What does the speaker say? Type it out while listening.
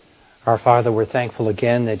Our Father, we're thankful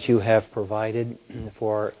again that you have provided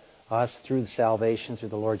for us through salvation through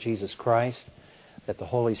the Lord Jesus Christ, that the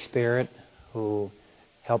Holy Spirit, who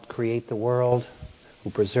helped create the world, who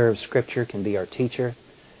preserves Scripture, can be our teacher.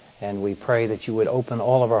 And we pray that you would open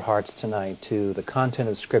all of our hearts tonight to the content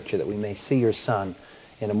of Scripture, that we may see your Son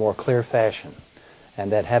in a more clear fashion,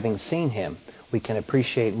 and that having seen him, we can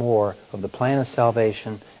appreciate more of the plan of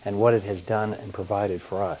salvation and what it has done and provided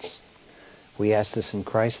for us. We ask this in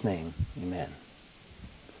Christ's name. Amen.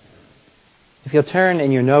 If you'll turn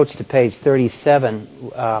in your notes to page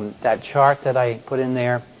 37, that chart that I put in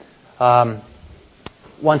there,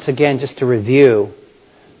 once again, just to review,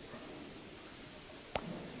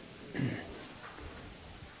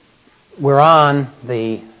 we're on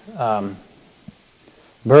the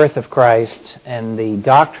birth of Christ and the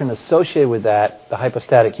doctrine associated with that, the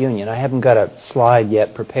hypostatic union. I haven't got a slide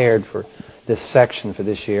yet prepared for this section for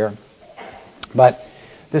this year. But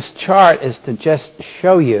this chart is to just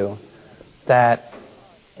show you that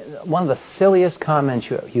one of the silliest comments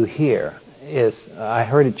you hear is, I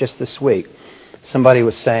heard it just this week, somebody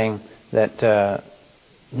was saying that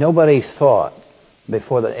nobody thought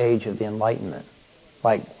before the age of the Enlightenment,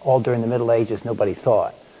 like all during the Middle Ages, nobody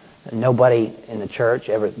thought. Nobody in the church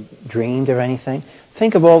ever dreamed of anything.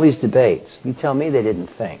 Think of all these debates. You tell me they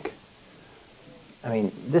didn't think. I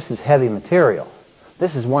mean, this is heavy material.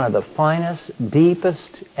 This is one of the finest,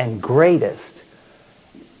 deepest, and greatest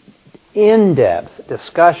in-depth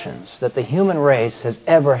discussions that the human race has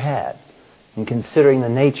ever had in considering the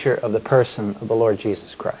nature of the person of the Lord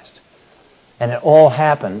Jesus Christ. And it all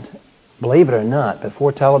happened, believe it or not,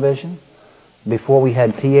 before television, before we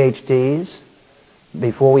had PhDs,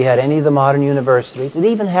 before we had any of the modern universities. It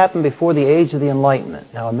even happened before the age of the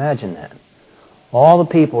Enlightenment. Now imagine that. All the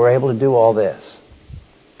people were able to do all this.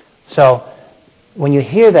 So, when you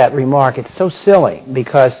hear that remark, it's so silly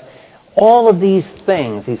because all of these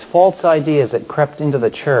things, these false ideas that crept into the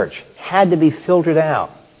church, had to be filtered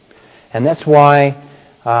out. And that's why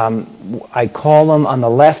I call them on the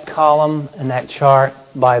left column in that chart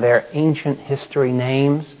by their ancient history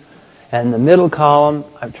names. And in the middle column,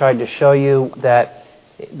 I've tried to show you that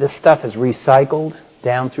this stuff is recycled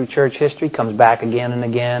down through church history, comes back again and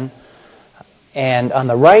again. And on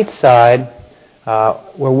the right side,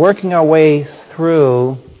 we're working our way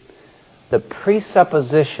through the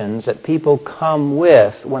presuppositions that people come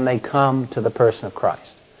with when they come to the person of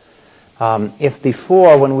Christ. If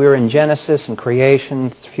before, when we were in Genesis and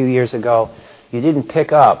creation a few years ago, you didn't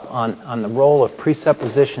pick up on the role of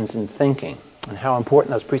presuppositions in thinking and how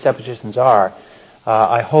important those presuppositions are,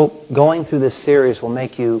 I hope going through this series will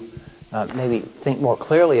make you maybe think more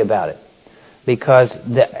clearly about it. Because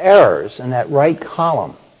the errors in that right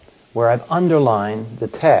column where I've underlined the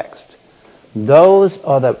text, those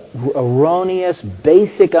are the erroneous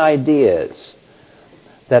basic ideas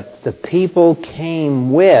that the people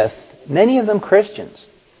came with, many of them Christians.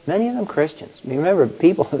 Many of them Christians. Remember,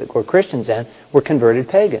 people that were Christians then were converted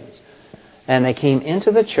pagans. And they came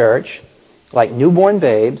into the church like newborn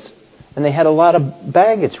babes, and they had a lot of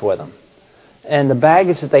baggage with them. And the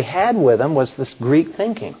baggage that they had with them was this Greek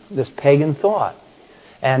thinking, this pagan thought.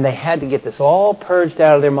 And they had to get this all purged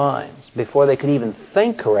out of their minds before they could even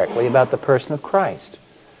think correctly about the person of Christ.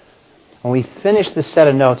 When we finish this set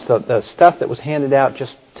of notes, the stuff that was handed out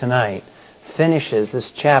just tonight finishes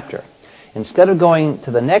this chapter. Instead of going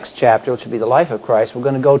to the next chapter, which would be the life of Christ, we're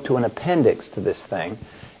going to go to an appendix to this thing,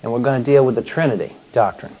 and we're going to deal with the Trinity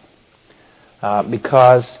doctrine.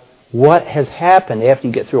 Because what has happened after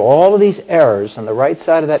you get through all of these errors on the right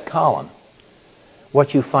side of that column,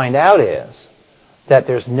 what you find out is that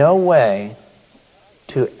there's no way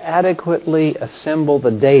to adequately assemble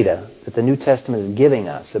the data that the New Testament is giving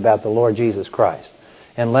us about the Lord Jesus Christ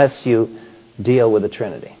unless you deal with the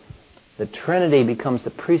Trinity. The Trinity becomes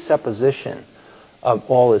the presupposition of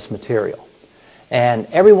all this material. And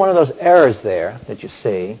every one of those errors there that you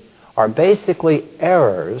see are basically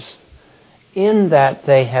errors in that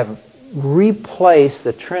they have replaced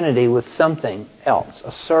the Trinity with something else,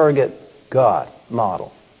 a surrogate God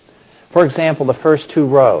model. For example, the first two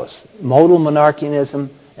rows, modal monarchianism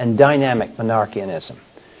and dynamic monarchianism.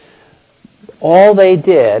 All they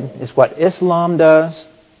did is what Islam does.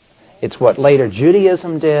 It's what later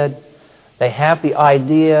Judaism did. They have the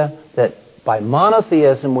idea that by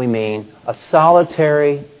monotheism we mean a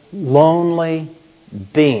solitary, lonely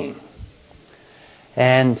being.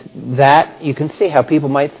 And that, you can see how people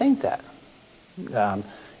might think that.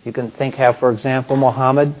 You can think how, for example,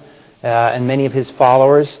 Muhammad and many of his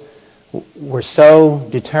followers were so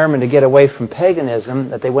determined to get away from paganism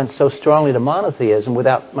that they went so strongly to monotheism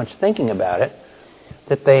without much thinking about it,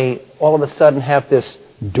 that they all of a sudden have this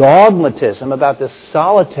dogmatism about this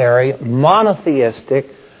solitary, monotheistic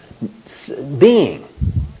being.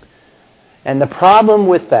 And the problem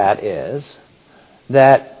with that is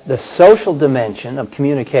that the social dimension of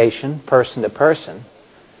communication, person to person,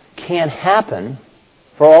 can't happen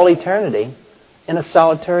for all eternity in a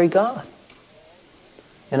solitary God,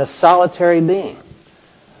 in a solitary being.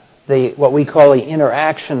 What we call the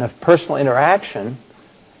interaction of personal interaction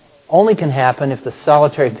only can happen if the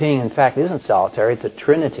solitary being, in fact, isn't solitary. It's a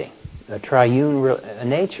trinity, a triune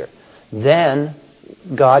nature. Then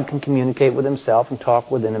God can communicate with himself and talk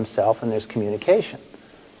within himself, and there's communication.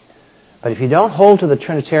 But if you don't hold to the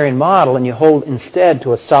Trinitarian model and you hold instead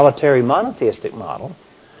to a solitary monotheistic model,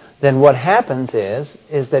 then what happens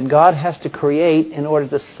is that God has to create in order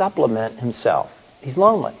to supplement himself. He's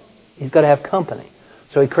lonely. He's got to have company.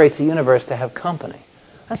 So he creates a universe to have company.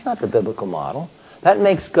 That's not the biblical model. That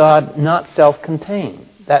makes God not self-contained.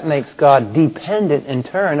 That makes God dependent in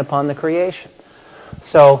turn upon the creation.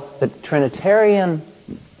 So the Trinitarian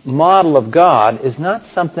model of God is not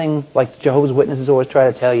something like Jehovah's Witnesses always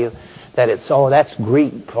try to tell you that that's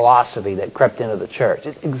Greek philosophy that crept into the church.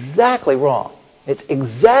 It's exactly wrong. It's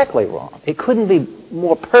exactly wrong. It couldn't be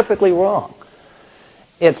more perfectly wrong.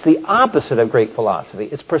 It's the opposite of Greek philosophy.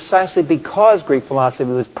 It's precisely because Greek philosophy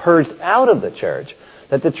was purged out of the church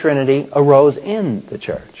that the Trinity arose in the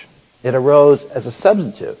church. It arose as a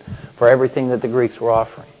substitute for everything that the Greeks were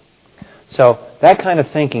offering. So that kind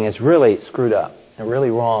of thinking is really screwed up and really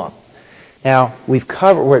wrong. Now,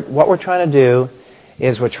 what we're trying to do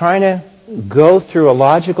is we're trying to go through a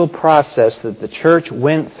logical process that the church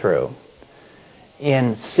went through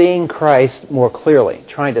in seeing Christ more clearly,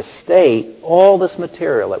 trying to state all this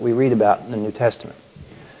material that we read about in the New Testament.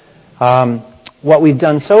 What we've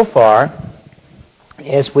done so far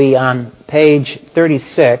is on page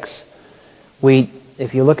 36,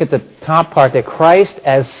 if you look at the top part, that Christ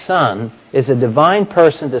as Son is a divine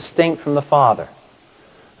person distinct from the Father.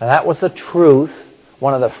 Now, that was the truth,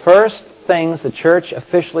 one of the first things the church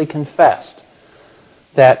officially confessed,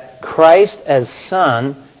 that Christ as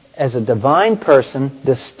Son, as a divine person,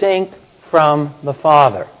 distinct from the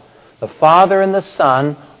Father. The Father and the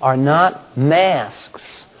Son are not masks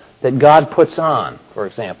that God puts on, for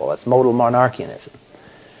example. That's modal monarchianism.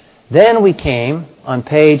 Then we came, on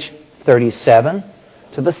page 37,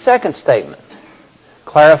 to the second statement,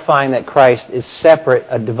 clarifying that Christ is separate,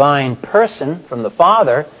 a divine person from the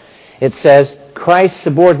Father. It says, Christ's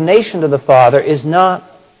subordination to the Father is not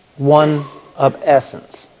one of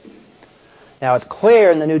essence. Now, it's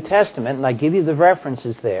clear in the New Testament, and I give you the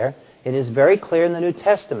references there, it is very clear in the New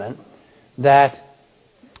Testament that,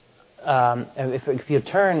 if you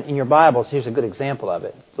turn in your Bibles, here's a good example of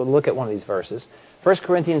it. So look at one of these verses. 1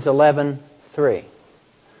 Corinthians 11:3.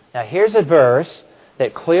 Now, here's a verse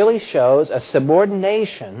that clearly shows a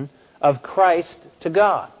subordination of Christ to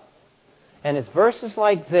God. And it's verses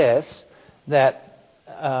like this that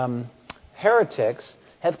heretics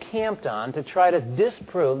have camped on to try to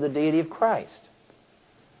disprove the deity of Christ.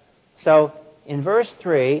 So, in verse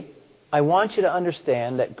 3, I want you to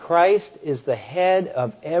understand that Christ is the head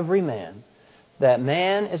of every man, that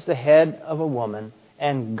man is the head of a woman,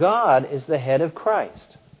 and God is the head of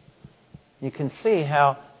Christ. You can see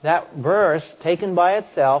how that verse, taken by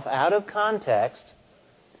itself, out of context,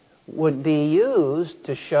 would be used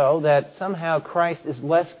to show that somehow Christ is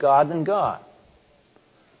less God than God,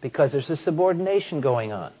 because there's a subordination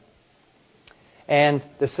going on. And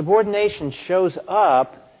the subordination shows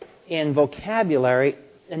up in vocabulary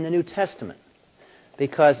in the New Testament.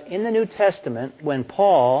 Because in the New Testament, when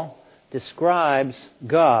Paul describes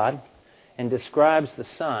God and describes the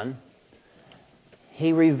Son,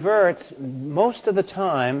 he reverts most of the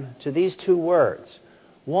time to these two words.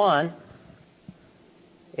 One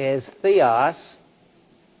is theos,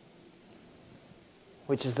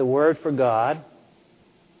 which is the word for God.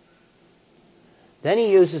 Then he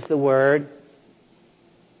uses the word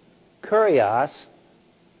kurios,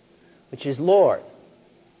 which is Lord.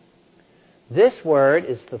 This word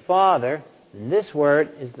is the Father, and this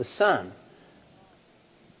word is the Son.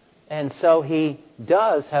 And so he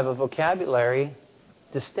does have a vocabulary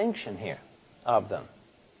distinction here of them.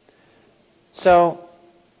 So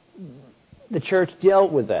the church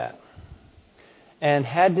dealt with that and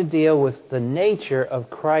had to deal with the nature of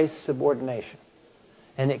Christ's subordination.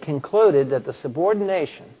 And it concluded that the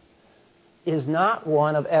subordination is not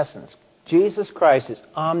one of essence. Jesus Christ is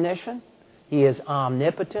omniscient. He is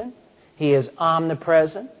omnipotent. He is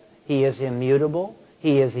omnipresent. He is immutable.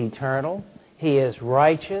 He is eternal. He is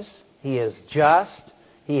righteous. He is just.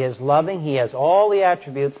 He is loving. He has all the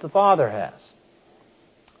attributes the Father has.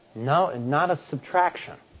 No, not a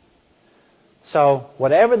subtraction. So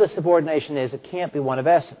whatever the subordination is, it can't be one of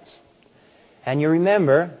essence. And you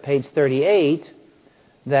remember, page 38,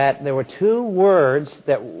 that there were two words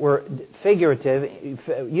that were figurative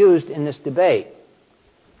used in this debate.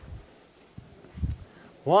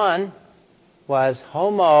 One was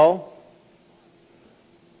homo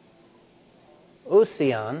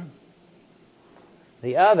ousion.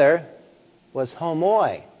 The other was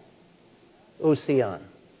homoi ousion.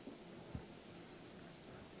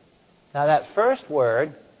 Now that first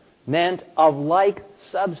word meant of like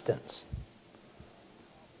substance,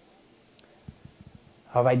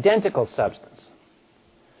 of identical substance.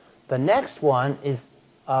 The next one is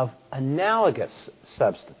of analogous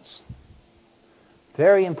substance.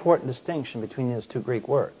 Very important distinction between those two Greek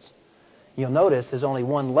words. You'll notice there's only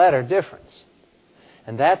one letter difference.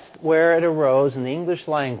 And that's where it arose in the English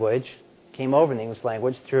language, came over in the English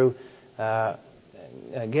language through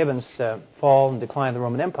Gibbon's Fall and Decline of the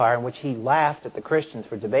Roman Empire, in which he laughed at the Christians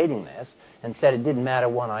for debating this and said it didn't matter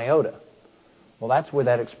one iota. Well, that's where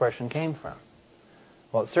that expression came from.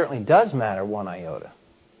 Well, it certainly does matter one iota.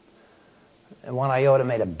 And one iota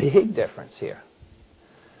made a big difference here.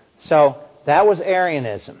 So that was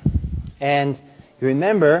Arianism. And you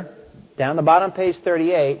remember, down the bottom of page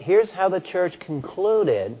 38, here's how the church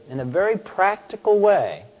concluded in a very practical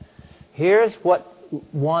way. Here's what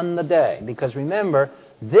won the day. Because remember,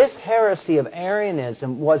 this heresy of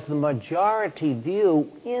Arianism was the majority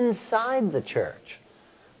view inside the church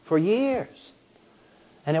for years.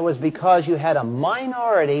 And it was because you had a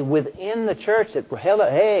minority within the church that held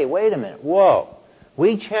it, hey, wait a minute, whoa.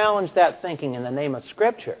 We challenge that thinking in the name of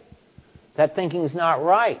Scripture. That thinking is not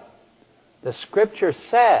right. The Scripture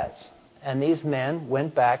says, and these men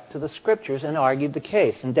went back to the Scriptures and argued the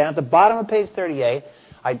case. And down at the bottom of page 38,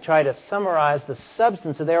 I try to summarize the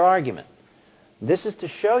substance of their argument. This is to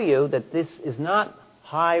show you that this is not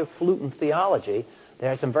highfalutin theology.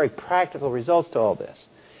 There are some very practical results to all this.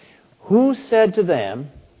 Who said to them,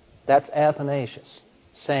 that's Athanasius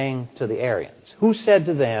saying to the Arians, who said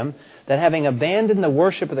to them that having abandoned the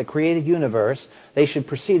worship of the created universe, they should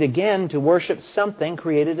proceed again to worship something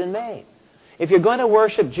created and made? If you're going to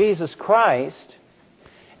worship Jesus Christ,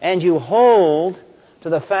 and you hold to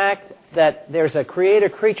the fact that there's a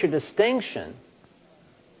creator-creature distinction,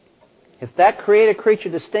 if that creator-creature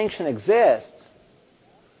distinction exists,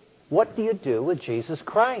 what do you do with Jesus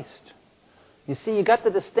Christ? You see, you got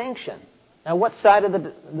the distinction. Now, what side of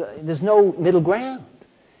there's no middle ground.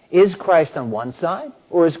 Is Christ on one side,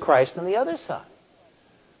 or is Christ on the other side?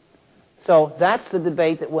 So that's the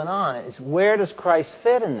debate that went on, is where does Christ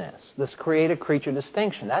fit in this creator-creature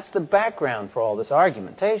distinction? That's the background for all this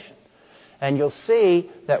argumentation. And you'll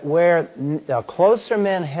see that where the closer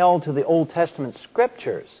men held to the Old Testament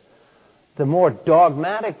Scriptures, the more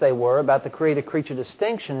dogmatic they were about the creator-creature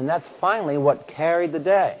distinction, and that's finally what carried the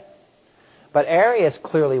day. But Arius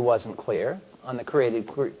clearly wasn't clear on the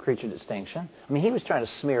created-creature distinction. I mean, he was trying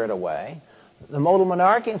to smear it away. The modal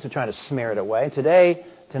monarchians were trying to smear it away.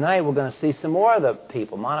 Tonight we're going to see some more of the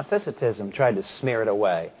people. Monophysitism tried to smear it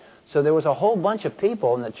away. So there was a whole bunch of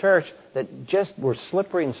people in the church that just were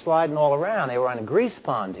slippery and sliding all around. They were on a grease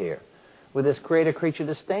pond here with this creator-creature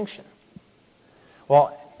distinction.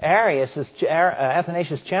 Well,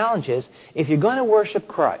 Athanasius' challenge is, if you're going to worship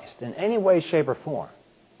Christ in any way, shape, or form,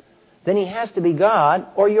 then he has to be God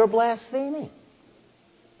or you're blaspheming.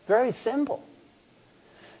 Very simple.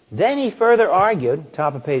 Then he further argued,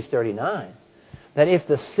 top of page 39, that if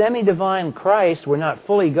the semi-divine Christ were not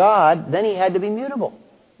fully God, then he had to be mutable,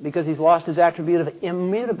 because he's lost his attribute of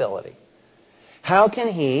immutability. How can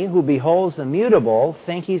he who beholds the mutable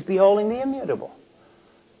think he's beholding the immutable?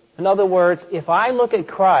 In other words, if I look at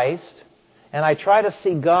Christ and I try to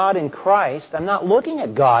see God in Christ, I'm not looking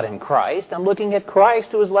at God in Christ. I'm looking at Christ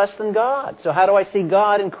who is less than God. So how do I see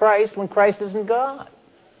God in Christ when Christ isn't God?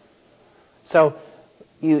 So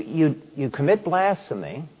you commit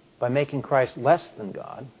blasphemy by making Christ less than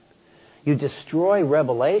God. You destroy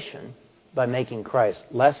revelation by making Christ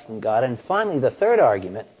less than God. And finally, the third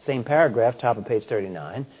argument, same paragraph, top of page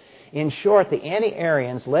 39. In short, the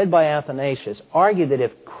anti-Arians, led by Athanasius, argued that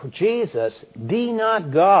if Jesus be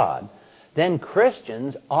not God, then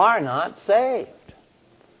Christians are not saved.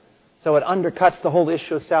 So it undercuts the whole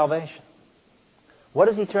issue of salvation. What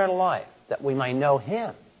is eternal life? That we might know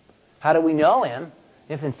Him. How do we know Him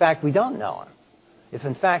if in fact we don't know Him? If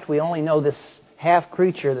in fact we only know this half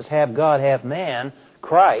creature, this half God, half man,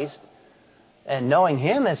 Christ, and knowing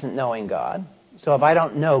Him isn't knowing God. So if I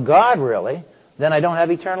don't know God really, then I don't have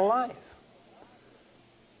eternal life.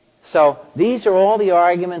 So these are all the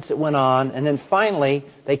arguments that went on, and then finally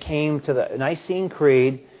they came to the Nicene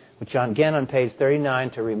Creed, which again on page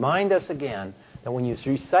 39, to remind us again that when you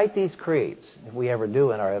recite these creeds, if we ever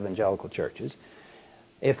do in our evangelical churches,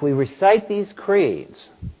 if we recite these creeds,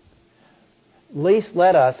 at least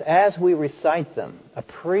let us, as we recite them,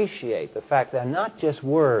 appreciate the fact they're not just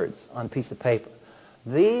words on a piece of paper.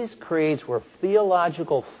 These creeds were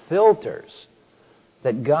theological filters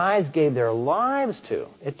that guys gave their lives to.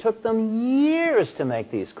 It took them years to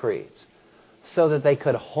make these creeds so that they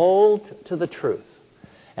could hold to the truth.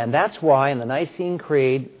 And that's why in the Nicene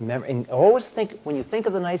Creed, remember, and always think, when you think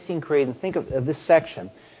of the Nicene Creed and think of this section,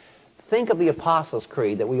 think of the Apostles'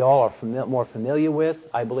 Creed that we all are more familiar with.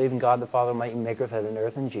 I believe in God the Father, Almighty, maker of heaven and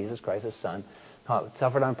earth, and Jesus Christ, His Son,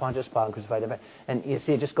 suffered on Pontius Pilate, crucified. And you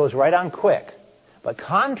see, it just goes right on quick. But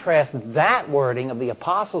contrast that wording of the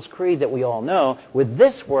Apostles' Creed that we all know with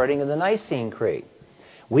this wording of the Nicene Creed.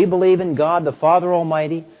 We believe in God the Father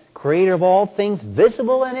Almighty, creator of all things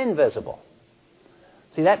visible and invisible.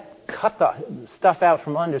 See, that cut the stuff out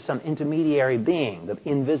from under some intermediary being, the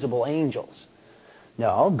invisible angels.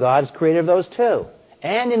 No, God's creator of those too.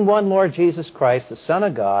 And in one Lord Jesus Christ, the Son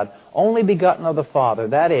of God, only begotten of the Father,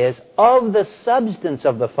 that is, of the substance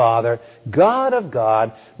of the Father, God of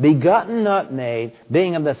God, begotten, not made,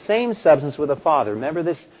 being of the same substance with the Father. Remember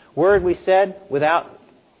this word we said, without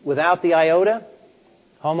the iota?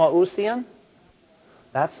 Homoousion?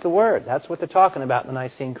 That's the word. That's what they're talking about in the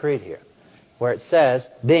Nicene Creed here, where it says,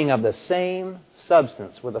 being of the same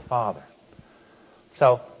substance with the Father.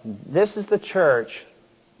 So, this is the church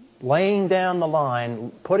laying down the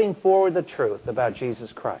line, putting forward the truth about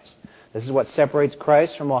Jesus Christ. This is what separates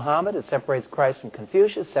Christ from Muhammad. It separates Christ from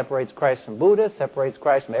Confucius, separates Christ from Buddha, separates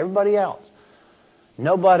Christ from everybody else.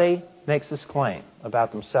 Nobody makes this claim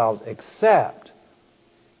about themselves except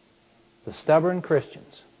the stubborn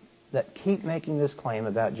Christians that keep making this claim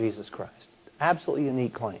about Jesus Christ. Absolutely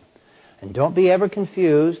unique claim. And don't be ever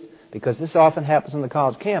confused, because this often happens on the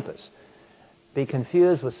college campus. Be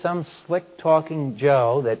confused with some slick-talking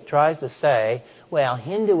Joe that tries to say, well,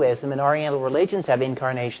 Hinduism and Oriental religions have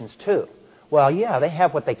incarnations too. Well, yeah, they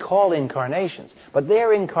have what they call incarnations. But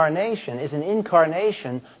their incarnation is an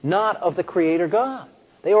incarnation not of the Creator God.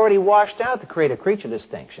 They already washed out the creator-creature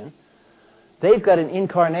distinction. They've got an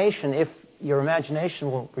incarnation, if your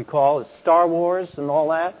imagination will recall, it's Star Wars and all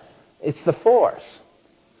that. It's the Force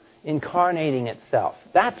incarnating itself.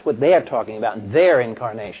 That's what they're talking about in their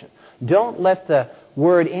incarnation. Don't let the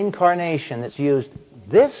word incarnation that's used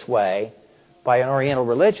this way by an Oriental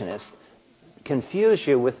religionist confuse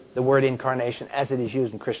you with the word incarnation as it is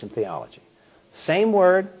used in Christian theology. Same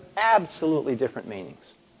word, absolutely different meanings.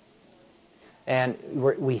 And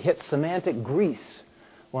we hit semantic grease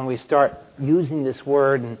when we start using this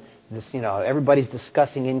word, and this, everybody's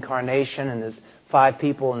discussing incarnation, and there's 5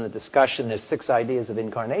 people in the discussion. There's 6 ideas of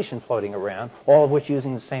incarnation floating around, all of which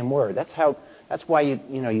using the same word. That's why you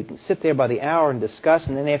can sit there by the hour and discuss,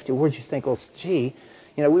 and then afterwards you think, well, gee,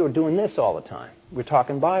 we were doing this all the time. We're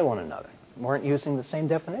talking by one another. We weren't using the same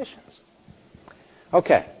definitions.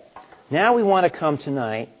 Okay, now we want to come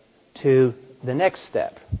tonight to the next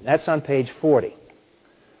step. That's on page 40.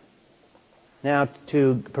 Now,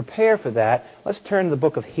 to prepare for that, let's turn to the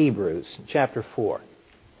book of Hebrews, chapter 4.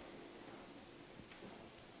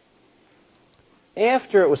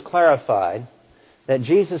 After it was clarified that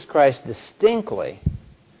Jesus Christ distinctly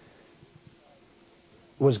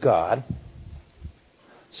was God,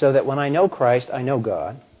 so that when I know Christ, I know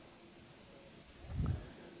God,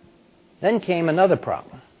 then came another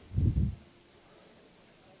problem.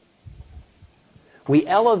 We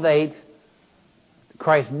elevate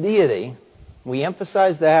Christ's deity, we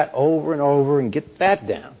emphasize that over and over and get that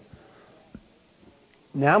down.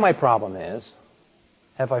 Now my problem is,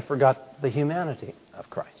 have I forgot the humanity of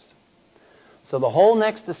Christ? So the whole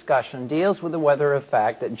next discussion deals with the weather of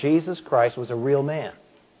fact that Jesus Christ was a real man.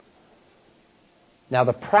 Now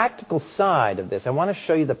the practical side of this, I want to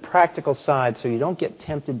show you the practical side so you don't get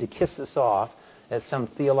tempted to kiss this off as some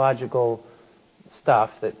theological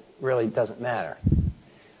stuff that really doesn't matter.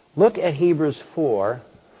 Look at Hebrews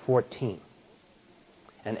 4:14.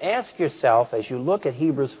 And ask yourself, as you look at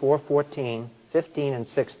Hebrews 4:14, 15, and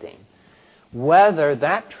 16, whether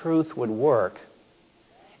that truth would work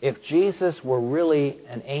if Jesus were really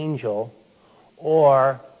an angel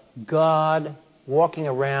or God walking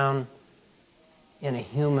around in a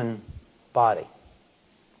human body,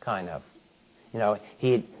 kind of.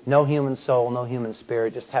 He had no human soul, no human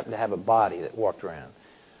spirit, just happened to have a body that walked around.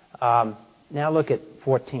 Now look at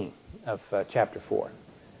 14 of chapter 4.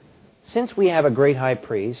 Since we have a great high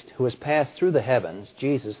priest who has passed through the heavens,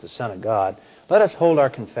 Jesus, the Son of God, let us hold our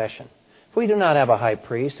confession. For we do not have a high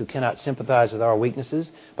priest who cannot sympathize with our weaknesses,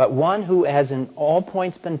 but one who has in all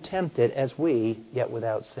points been tempted as we, yet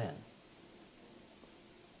without sin.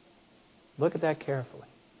 Look at that carefully.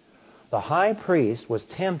 The high priest was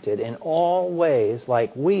tempted in all ways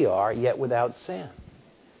like we are, yet without sin.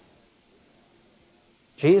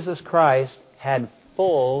 Jesus Christ had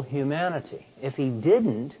full humanity. If he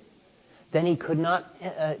didn't, then he could not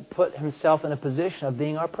put himself in a position of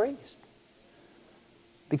being our priest.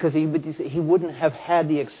 Because he wouldn't have had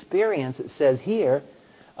the experience, it says here,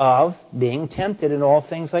 of being tempted in all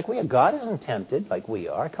things like we are. God isn't tempted like we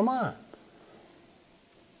are. Come on.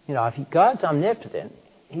 You know, if God's omnipotent,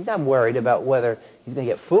 he's not worried about whether he's going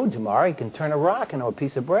to get food tomorrow. He can turn a rock into a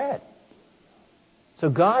piece of bread. So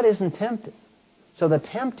God isn't tempted. So the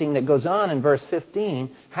tempting that goes on in verse 15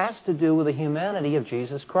 has to do with the humanity of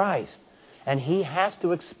Jesus Christ. And he has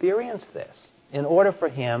to experience this in order for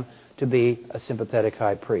him to be a sympathetic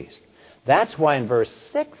high priest. That's why in verse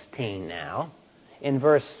 16 now, in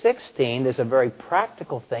verse 16, there's a very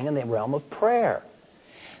practical thing in the realm of prayer.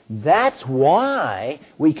 That's why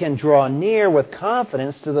we can draw near with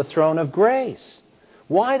confidence to the throne of grace.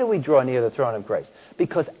 Why do we draw near the throne of grace?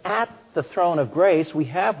 Because at the throne of grace, we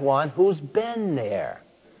have one who's been there,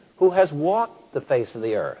 who has walked the face of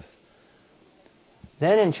the earth.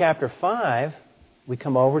 Then in chapter 5, we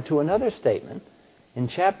come over to another statement. In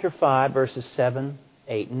chapter 5, verses 7,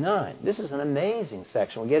 8, and 9. This is an amazing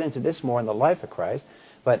section. We'll get into this more in the life of Christ,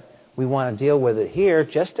 but we want to deal with it here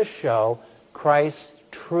just to show Christ's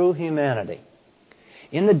true humanity.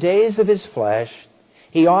 In the days of his flesh,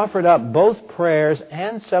 he offered up both prayers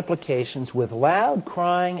and supplications with loud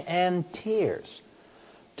crying and tears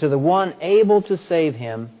to the one able to save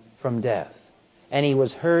him from death. And he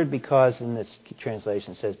was heard because, in this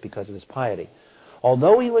translation it says, because of his piety.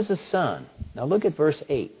 Although he was a son, now look at verse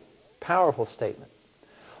 8, powerful statement.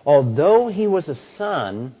 Although he was a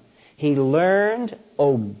son, he learned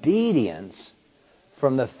obedience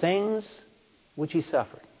from the things which he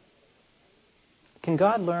suffered. Can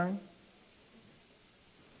God learn?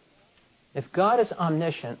 If God is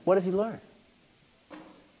omniscient, what does he learn?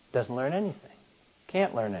 Doesn't learn anything.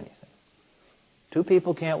 Can't learn anything. Two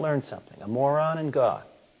people can't learn something, a moron and God.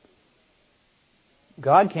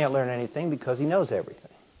 God can't learn anything because he knows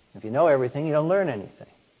everything. If you know everything, you don't learn anything.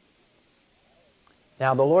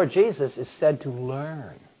 Now, the Lord Jesus is said to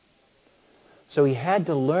learn. So he had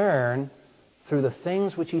to learn through the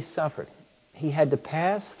things which he suffered. He had to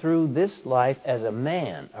pass through this life as a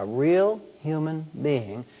man, a real human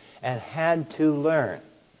being, and had to learn.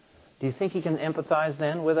 Do you think he can empathize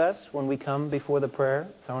then with us when we come before the prayer,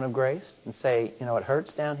 throne of grace, and say, you know, it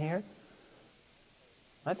hurts down here?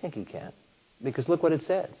 I think he can. Because look what it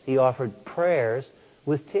says. He offered prayers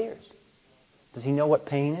with tears. Does he know what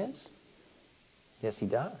pain is? Yes, he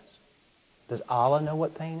does. Does Allah know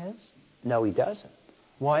what pain is? No, he doesn't.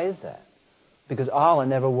 Why is that? Because Allah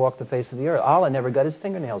never walked the face of the earth. Allah never got his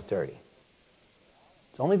fingernails dirty.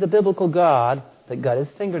 It's only the biblical God that got his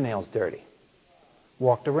fingernails dirty.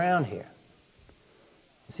 Walked around here.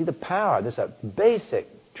 You see the power. There's a basic,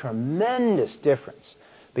 tremendous difference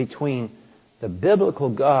between the biblical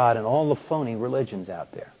God and all the phony religions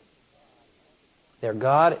out there. Their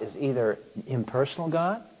God is either impersonal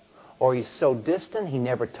God, or he's so distant he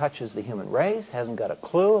never touches the human race, hasn't got a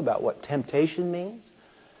clue about what temptation means,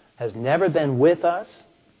 has never been with us.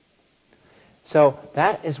 So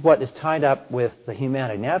that is what is tied up with the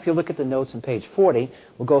humanity. Now if you look at the notes on page 40,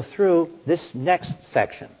 we'll go through this next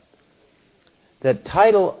section. The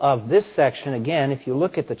title of this section, again, if you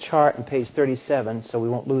look at the chart on page 37, so we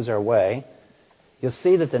won't lose our way, you'll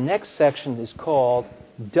see that the next section is called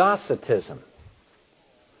Docetism.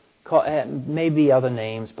 Maybe other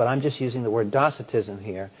names, but I'm just using the word Docetism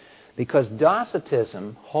here, because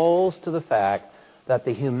Docetism holds to the fact that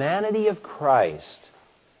the humanity of Christ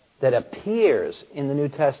that appears in the New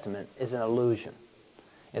Testament is an illusion.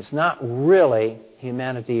 It's not really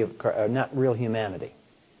humanity, not real humanity.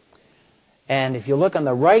 And if you look on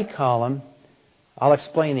the right column, I'll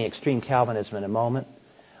explain the extreme Calvinism in a moment.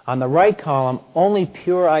 On the right column, only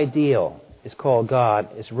pure ideal is called God,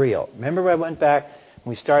 is real. Remember I went back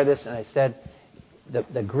when we started this and I said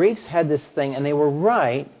the Greeks had this thing and they were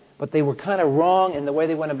right, but they were kind of wrong in the way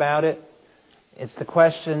they went about it. It's the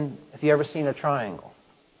question, have you ever seen a triangle?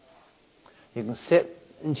 You can sit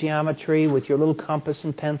in geometry with your little compass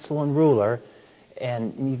and pencil and ruler,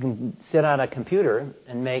 and you can sit on a computer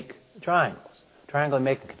and make triangles. A triangle you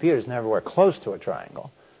make a computer is never close to a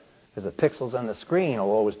triangle, because the pixels on the screen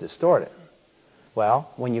will always distort it.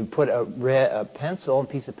 Well, when you put a pencil and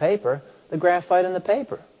piece of paper, the graphite in the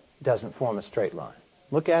paper doesn't form a straight line.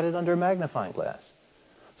 Look at it under a magnifying glass.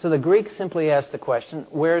 So the Greeks simply asked the question,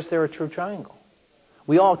 where is there a true triangle?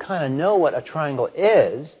 We all kind of know what a triangle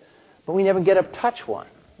is, but we never get to touch one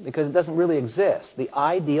because it doesn't really exist. The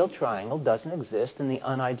ideal triangle doesn't exist in the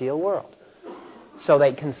unideal world. So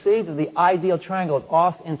they conceived of the ideal triangle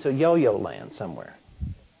off into yo-yo land somewhere.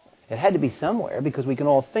 It had to be somewhere because we can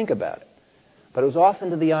all think about it. But it was off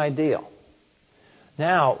into the ideal.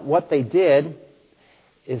 Now, what they did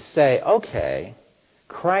is say, okay,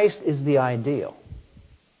 Christ is the ideal.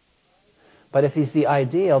 But if he's the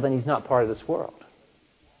ideal, then he's not part of this world.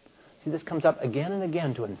 See, this comes up again and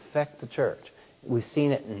again to infect the church. We've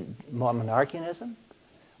seen it in monarchianism.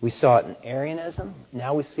 We saw it in Arianism.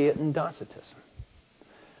 Now we see it in Docetism.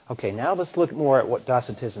 Okay, now let's look more at what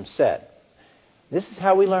Docetism said. This is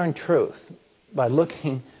how we learn truth, by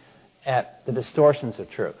looking at the distortions of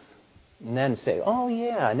truth. And then say, oh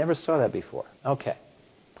yeah, I never saw that before. Okay.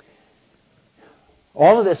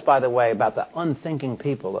 All of this, by the way, about the unthinking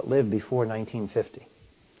people that lived before 1950.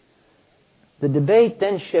 The debate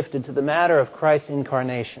then shifted to the matter of Christ's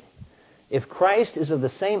incarnation. If Christ is of the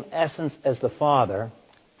same essence as the Father,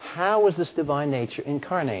 how was this divine nature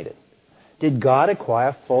incarnated? Did God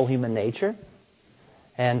acquire full human nature?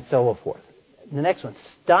 And so forth. The next one,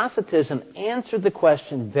 Docetism answered the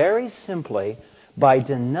question very simply by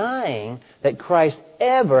denying that Christ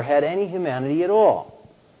ever had any humanity at all.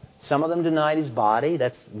 Some of them denied his body.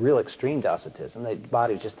 That's real extreme Docetism. The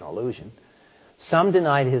body was just an illusion. Some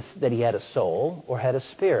denied that he had a soul or had a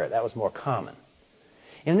spirit. That was more common.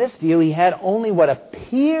 In this view, he had only what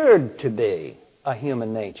appeared to be a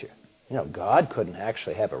human nature. You know, God couldn't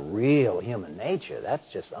actually have a real human nature. That's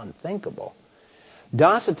just unthinkable.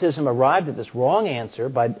 Docetism arrived at this wrong answer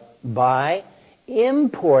by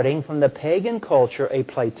importing from the pagan culture a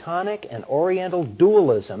Platonic and Oriental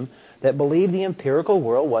dualism that believed the empirical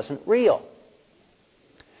world wasn't real.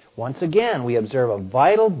 Once again, we observe a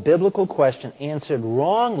vital biblical question answered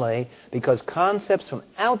wrongly because concepts from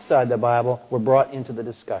outside the Bible were brought into the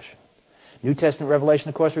discussion. New Testament revelation,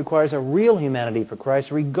 of course, requires a real humanity for Christ,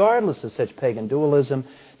 regardless of such pagan dualism,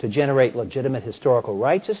 to generate legitimate historical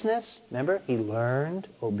righteousness. Remember, he learned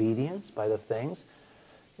obedience by the things.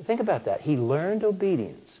 Think about that. He learned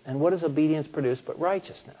obedience. And what does obedience produce but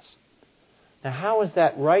righteousness? Now, how is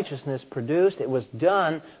that righteousness produced? It was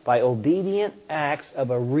done by obedient acts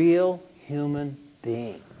of a real human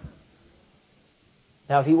being.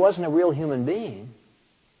 Now, if he wasn't a real human being,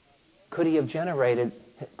 could he have generated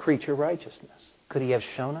creature righteousness? Could he have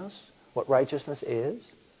shown us what righteousness is?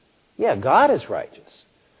 Yeah, God is righteous.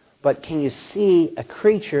 But can you see a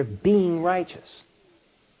creature being righteous?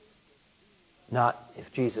 Not if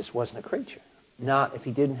Jesus wasn't a creature. Not if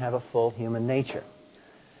he didn't have a full human nature.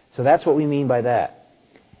 So that's what we mean by that.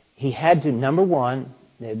 He had to, number one,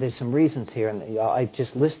 there's some reasons here, and I've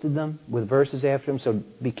just listed them with verses after them, so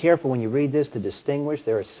be careful when you read this to distinguish.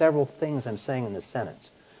 There are several things I'm saying in this sentence.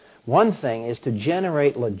 One thing is to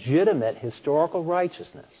generate legitimate historical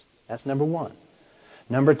righteousness. That's number one.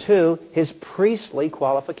 Number two, his priestly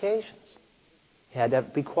qualifications. He had to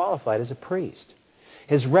be qualified as a priest.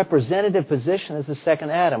 His representative position as the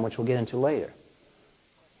second Adam, which we'll get into later.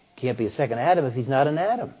 Can't be a second Adam if he's not an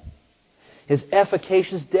Adam. His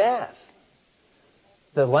efficacious death.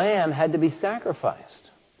 The lamb had to be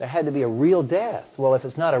sacrificed. There had to be a real death. Well, if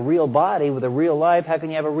it's not a real body with a real life, how can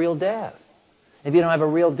you have a real death? If you don't have a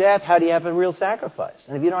real death, how do you have a real sacrifice?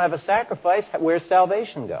 And if you don't have a sacrifice, where's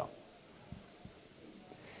salvation go?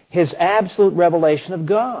 His absolute revelation of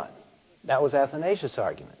God. That was Athanasius'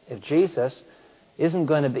 argument. If Jesus isn't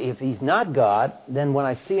going to be, if he's not God, then when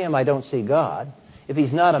I see him, I don't see God. If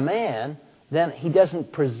he's not a man, then he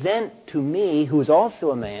doesn't present to me, who is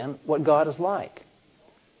also a man, what God is like.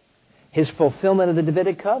 His fulfillment of the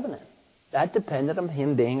Davidic covenant. That depended on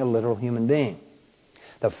him being a literal human being.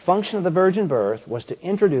 The function of the virgin birth was to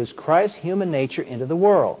introduce Christ's human nature into the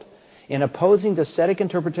world. In opposing the ascetic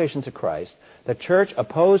interpretations of Christ, the church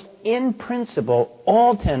opposed in principle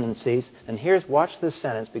all tendencies, and watch this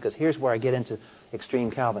sentence, because here's where I get into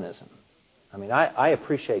extreme Calvinism. I mean, I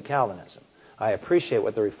appreciate Calvinism. I appreciate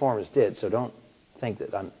what the Reformers did, so don't think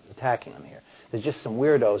that I'm attacking them here. There's just some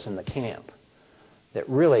weirdos in the camp that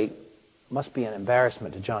really must be an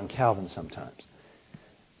embarrassment to John Calvin sometimes.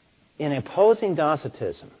 In opposing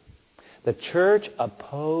Docetism, the church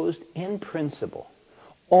opposed in principle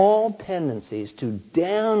all tendencies to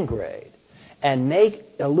downgrade and make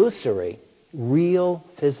illusory real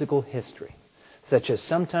physical history, such as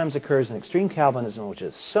sometimes occurs in extreme Calvinism, which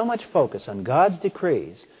is so much focus on God's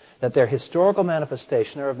decrees that their historical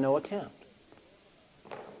manifestation are of no account.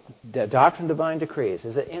 The doctrine of divine decrees,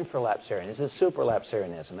 is it infralapsarian, is it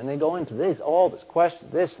supralapsarianism? And they go into all this question,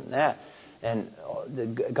 this and that. And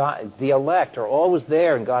the elect are always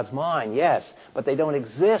there in God's mind, yes, but they don't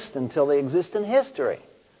exist until they exist in history.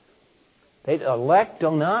 The elect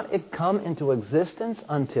do not come into existence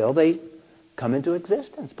until they come into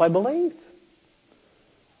existence by belief.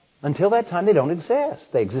 Until that time, they don't exist.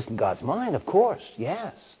 They exist in God's mind, of course,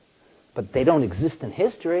 yes, but they don't exist in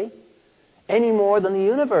history any more than the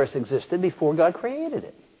universe existed before God created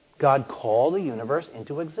it. God called the universe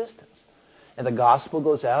into existence. And the gospel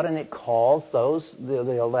goes out and it calls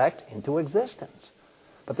the elect into existence.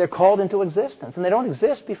 But they're called into existence, and they don't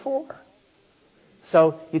exist before.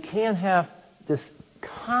 So you can't have this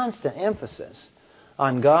constant emphasis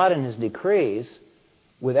on God and His decrees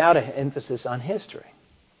without an emphasis on history.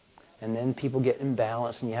 And then people get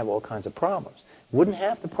imbalanced and you have all kinds of problems. Wouldn't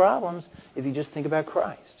have the problems if you just think about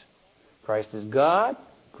Christ. Christ is God.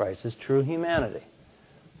 Christ is true humanity.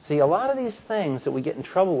 See, a lot of these things that we get in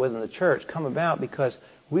trouble with in the church come about because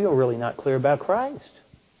we are really not clear about Christ.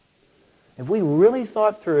 If we really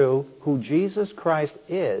thought through who Jesus Christ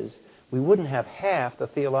is, we wouldn't have half the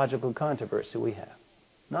theological controversy we have.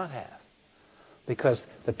 Not half. Because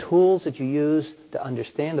the tools that you use to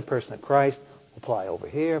understand the person of Christ apply over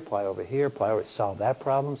here, apply over here, apply over here, solve that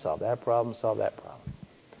problem, solve that problem, solve that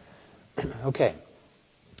problem. Okay.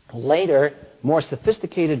 Later, more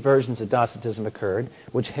sophisticated versions of Docetism occurred,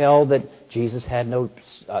 which held that Jesus had no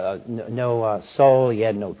soul, He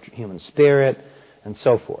had no human spirit, and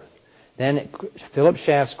so forth. Then Philip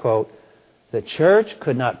Schaff's quote, "The church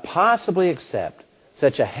could not possibly accept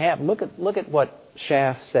such a half..." Look at what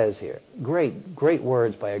Schaff says here. Great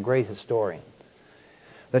words by a great historian.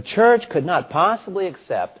 "The church could not possibly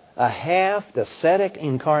accept a half-docetic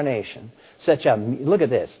incarnation, look at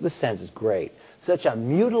this sentence is great, such a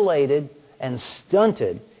mutilated and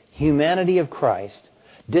stunted humanity of Christ,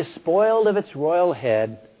 despoiled of its royal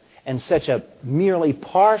head, and such a merely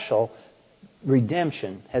partial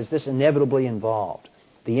redemption as this inevitably involved.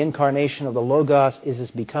 The incarnation of the Logos is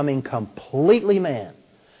his becoming completely man.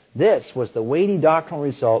 This was the weighty doctrinal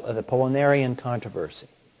result of the Apollinarian controversy."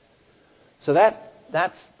 So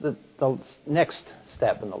that's the next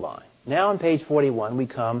step in the line. Now on page 41, we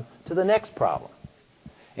come to the next problem.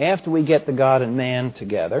 After we get the God and man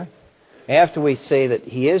together, after we say that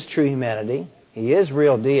He is true humanity, He is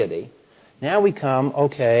real deity, now we come,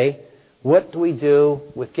 okay, what do we do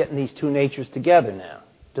with getting these two natures together now?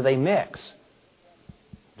 Do they mix?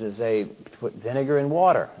 Does they put vinegar in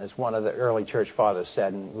water, as one of the early church fathers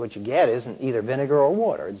said, and what you get isn't either vinegar or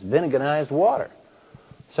water, it's vinegarized water.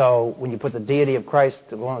 So when you put the deity of Christ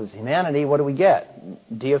along with humanity, what do we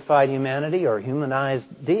get? Deified humanity or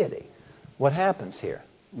humanized deity? What happens here?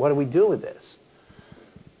 What do we do with this?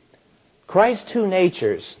 Christ's two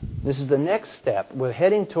natures, this is the next step. We're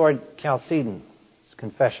heading toward Chalcedon's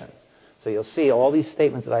confession. So you'll see all these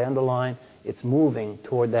statements that I underline, it's moving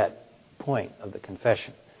toward that point of the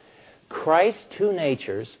confession. Christ's two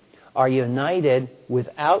natures are united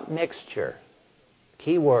without mixture.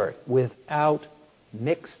 Key word, without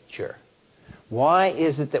mixture. Why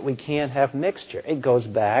is it that we can't have mixture? It goes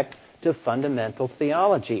back to fundamental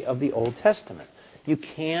theology of the Old Testament. You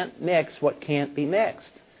can't mix what can't be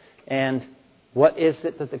mixed. And what is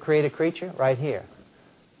it that the created creature? Right here.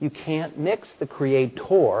 You can't mix the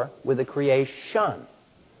creator with the creation.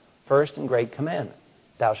 First and great commandment.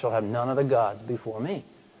 Thou shalt have none other gods before me.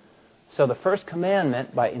 So the first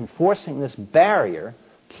commandment, by enforcing this barrier,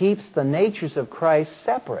 keeps the natures of Christ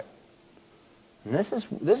separate. And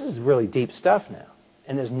this is really deep stuff now.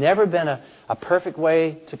 And there's never been a perfect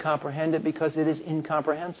way to comprehend it because it is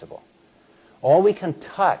incomprehensible. All we can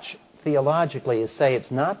touch theologically is say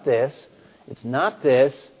it's not this, it's not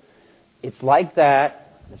this, it's like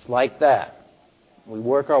that, it's like that. We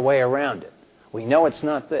work our way around it. We know it's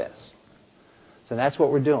not this. So that's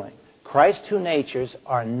what we're doing. Christ's two natures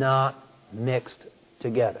are not mixed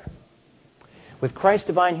together. With Christ's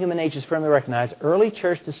divine human natures firmly recognized, early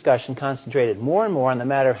church discussion concentrated more and more on the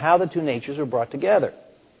matter of how the two natures were brought together.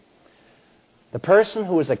 The person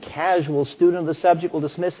who is a casual student of the subject will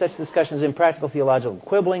dismiss such discussion as impractical theological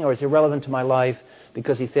quibbling or as irrelevant to my life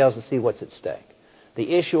because he fails to see what's at stake.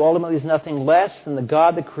 The issue ultimately is nothing less than the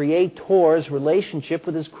God, the Creator's relationship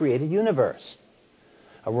with His created universe.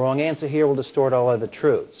 A wrong answer here will distort all other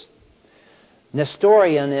truths.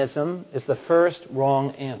 Nestorianism is the first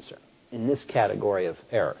wrong answer in this category of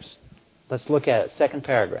errors. Let's look at it. Second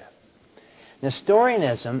paragraph.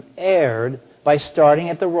 Nestorianism erred by starting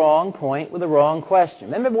at the wrong point with the wrong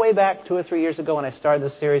question. Remember way back 2 or 3 years ago when I started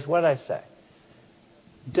this series, what did I say?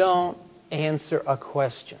 Don't answer a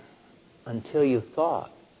question until you've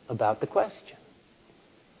thought about the question.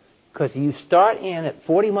 Because you start in at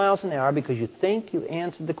 40 miles an hour because you think you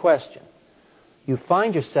answered the question. you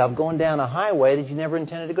find yourself going down a highway that you never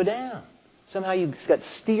intended to go down. Somehow you got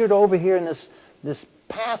steered over here in this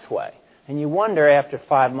pathway. And you wonder after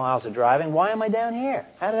 5 miles of driving, why am I down here?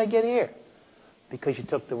 How did I get here? Because you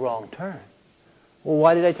took the wrong turn. Well,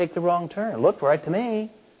 why did I take the wrong turn? It looked right to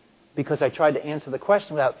me. Because I tried to answer the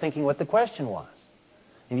question without thinking what the question was.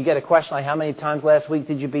 If you get a question like, how many times last week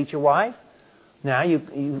did you beat your wife? Now,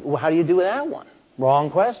 how do you do with that one? Wrong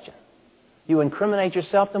question. You incriminate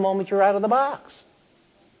yourself the moment you're out of the box.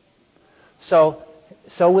 So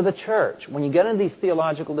with the church, when you get into these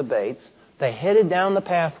theological debates, they headed down the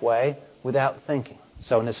pathway without thinking.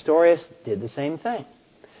 So Nestorius did the same thing.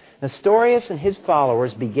 Nestorius and his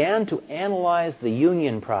followers began to analyze the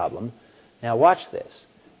union problem. Now watch this.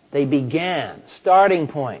 They began, starting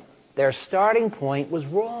point. Their starting point was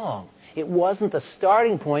wrong. It wasn't the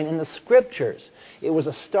starting point in the Scriptures. It was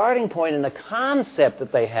a starting point in a concept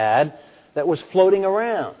that they had that was floating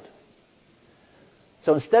around.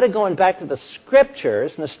 So instead of going back to the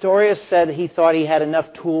Scriptures, Nestorius said he thought he had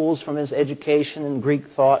enough tools from his education in Greek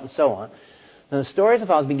thought and so on. The Nestorius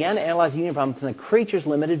followers began to analyze the union problem from the creature's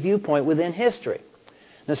limited viewpoint within history.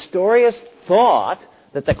 Nestorius thought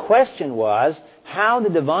that the question was how the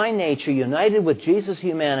divine nature united with Jesus'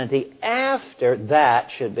 humanity after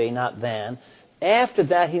that, should be, not then, after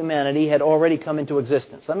that humanity had already come into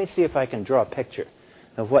existence. Let me see if I can draw a picture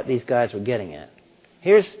of what these guys were getting at.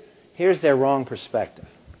 Here's their wrong perspective.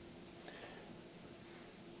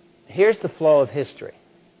 Here's the flow of history,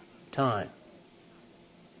 time.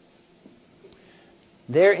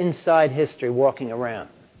 They're inside history walking around.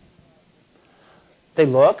 They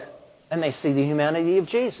look and they see the humanity of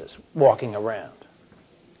Jesus walking around.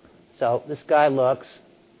 So this guy looks,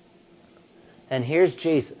 and here's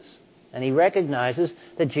Jesus. And he recognizes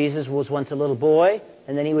that Jesus was once a little boy,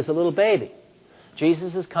 and then he was a little baby.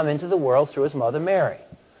 Jesus has come into the world through his mother Mary.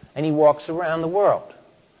 And he walks around the world.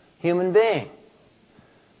 Human being.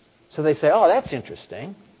 So they say, oh, that's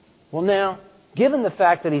interesting. Well, now, given the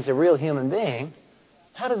fact that he's a real human being,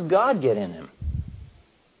 how does God get in him?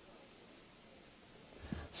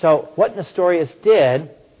 So what Nestorius did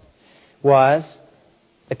was,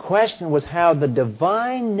 the question was how the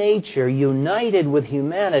divine nature united with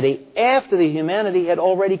humanity after the humanity had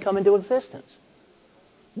already come into existence.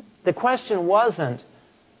 The question wasn't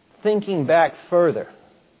thinking back further.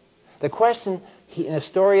 The question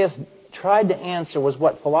Nestorius tried to answer was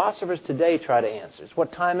what philosophers today try to answer. It's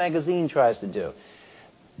what Time magazine tries to do.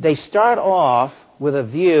 They start off with a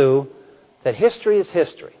view that history is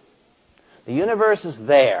history. The universe is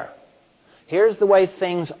there. Here's the way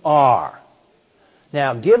things are.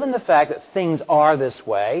 Now, given the fact that things are this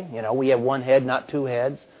way, we have one head, not two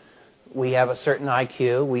heads. We have a certain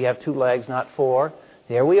IQ. We have 2 legs, not 4.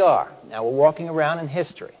 There we are. Now we're walking around in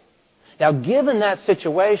history. Now, given that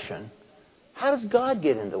situation, how does God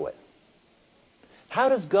get into it? How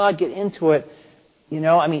does God get into it?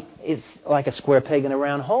 It's like a square peg in a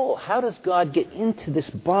round hole. How does God get into this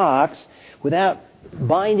box without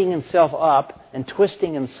binding himself up and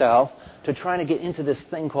twisting himself to trying to get into this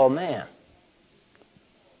thing called man?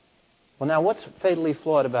 Well, now, what's fatally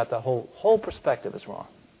flawed about the whole perspective is wrong?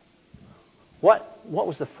 What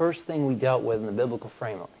was the first thing we dealt with in the biblical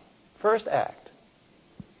framework? First act.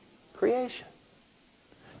 Creation.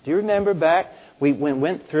 Do you remember back, we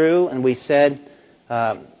went through and we said,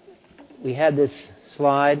 we had this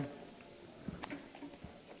slide,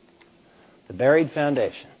 the buried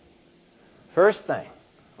foundation. First thing,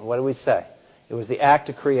 what did we say? It was the act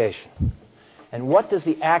of creation. And what does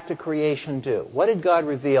the act of creation do? What did God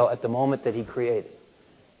reveal at the moment that he created?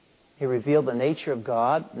 He revealed the nature of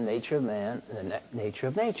God, the nature of man, and the nature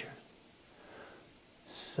of nature.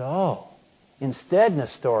 So, instead,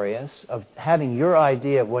 Nestorius, of having your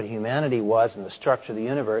idea of what humanity was and the structure of the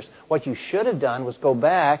universe, what you should have done was go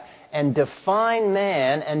back and define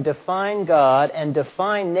man and define God and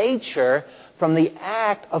define nature from the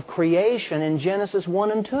act of creation in Genesis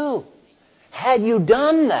 1 and 2. Had you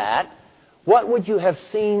done that, what would you have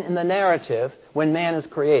seen in the narrative when man is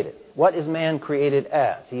created? What is man created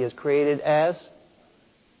as? He is created as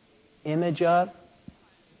image of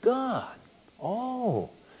God. Oh.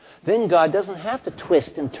 Then God doesn't have to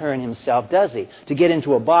twist and turn himself, does he, to get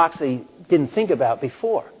into a box that he didn't think about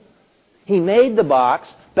before. He made the box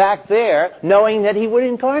back there knowing that he would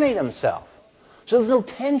incarnate himself. So there's no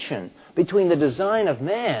tension between the design of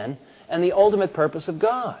man and the ultimate purpose of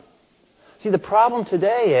God. See, the problem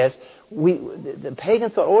today is the pagan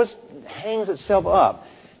thought always hangs itself up.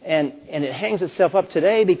 And it hangs itself up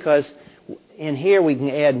today because in here we can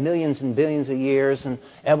add millions and billions of years and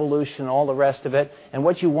evolution and all the rest of it. And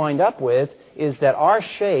what you wind up with is that our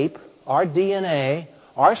shape, our DNA,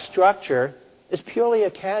 our structure is purely a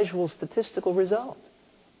casual statistical result.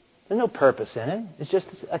 There's no purpose in it. It's just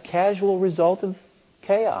a casual result of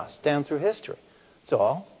chaos down through history. That's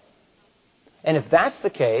all. And if that's the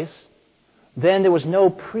case, then there was no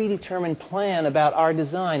predetermined plan about our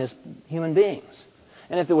design as human beings.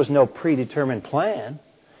 And if there was no predetermined plan,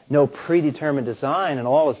 no predetermined design, and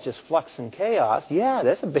all is just flux and chaos, yeah,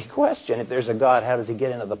 that's a big question. If there's a God, how does he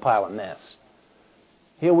get into the pile of mess?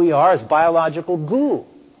 Here we are as biological goo.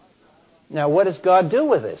 Now, what does God do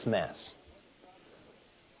with this mess?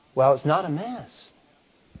 Well, it's not a mess.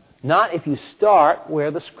 Not if you start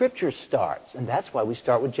where the Scripture starts. And that's why we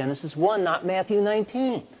start with Genesis 1, not Matthew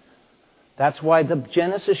 19. That's why the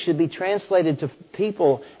Genesis should be translated to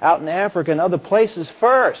people out in Africa and other places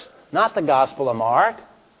first, not the Gospel of Mark.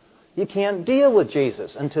 You can't deal with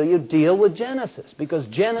Jesus until you deal with Genesis, because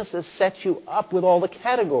Genesis sets you up with all the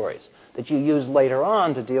categories that you use later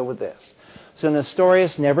on to deal with this. So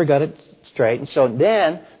Nestorius never got it straight. And so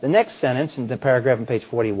then, the next sentence in the paragraph on page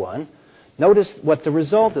 41, notice what the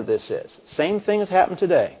result of this is. Same thing has happened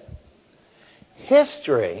today.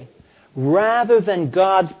 History, rather than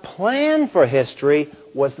God's plan for history,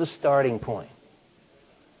 was the starting point.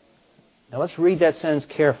 Now let's read that sentence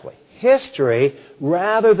carefully. History,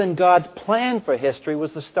 rather than God's plan for history,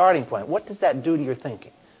 was the starting point. What does that do to your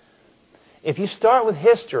thinking? If you start with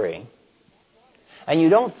history, and you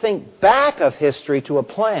don't think back of history to a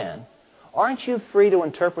plan, aren't you free to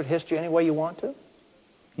interpret history any way you want to?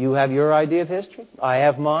 You have your idea of history. I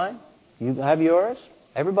have mine. You have yours.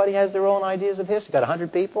 Everybody has their own ideas of history. Got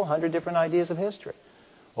 100 people, 100 different ideas of history.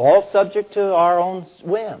 All subject to our own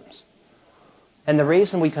whims. And the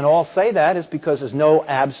reason we can all say that is because there's no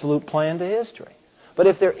absolute plan to history. But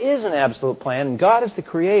if there is an absolute plan, and God is the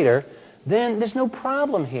creator, then there's no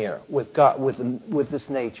problem here with God, with this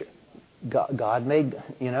nature. God made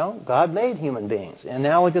human beings,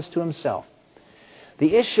 analogous to himself.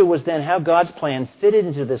 The issue was then how God's plan fitted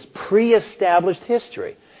into this pre-established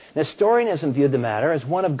history. Nestorianism viewed the matter as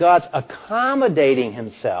one of God's accommodating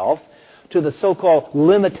himself to the so-called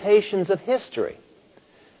limitations of history.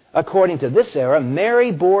 According to this era,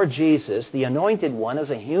 Mary bore Jesus, the anointed one, as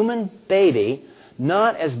a human baby,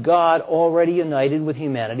 not as God already united with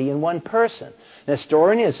humanity in one person.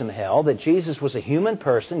 Nestorianism held that Jesus was a human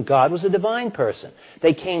person, God was a divine person.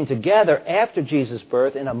 They came together after Jesus'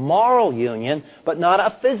 birth in a moral union, but not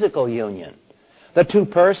a physical union. The two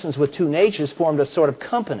persons with two natures formed a sort of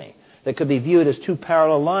company that could be viewed as two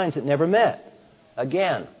parallel lines that never met.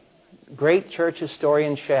 Again, great church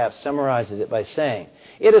historian Schaff summarizes it by saying,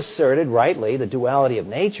 it asserted, rightly, the duality of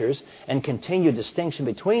natures and continued distinction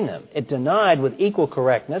between them. It denied with equal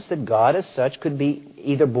correctness that God as such could be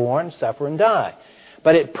either born, suffer, and die.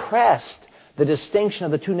 But it pressed the distinction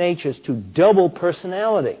of the two natures to double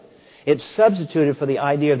personality. It substituted for the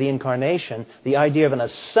idea of the incarnation the idea of an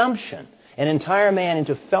assumption, an entire man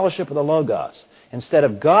into fellowship with the Logos. Instead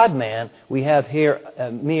of God-man, we have here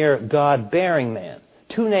a mere God-bearing man.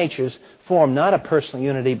 Two natures form not a personal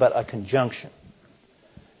unity, but a conjunction.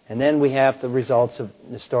 And then we have the results of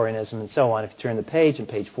Nestorianism and so on. If you turn the page, on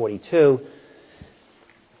page 42,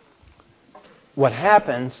 what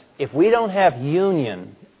happens if we don't have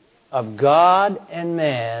union of God and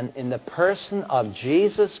man in the person of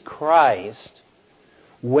Jesus Christ,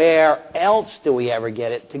 where else do we ever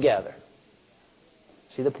get it together?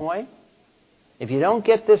 See the point? If you don't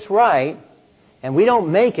get this right, and we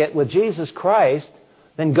don't make it with Jesus Christ,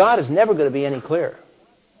 then God is never going to be any clearer.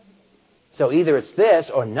 So either it's this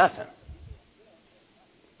or nothing.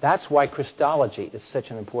 That's why Christology is such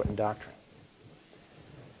an important doctrine.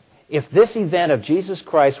 If this event of Jesus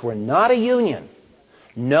Christ were not a union,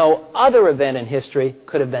 no other event in history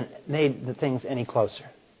could have made the things any closer.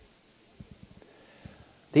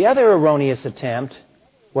 The other erroneous attempt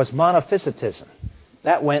was monophysitism.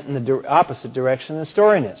 That went in the opposite direction of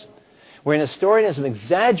Nestorianism. Where Nestorianism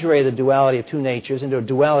exaggerated the duality of two natures into a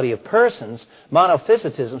duality of persons,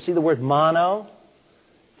 monophysitism, see the word mono?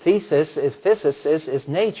 Physis is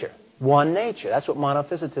nature. One nature. That's what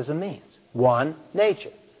monophysitism means. One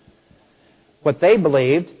nature. What they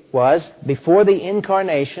believed was, before the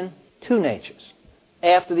incarnation, two natures.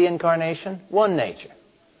 After the incarnation, one nature.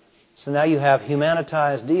 So now you have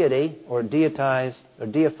humanitized deity or deitized or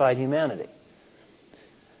deified humanity.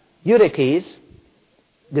 Eutyches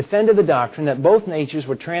defended the doctrine that both natures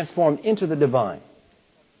were transformed into the divine,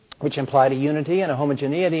 which implied a unity and a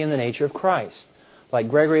homogeneity in the nature of Christ. Like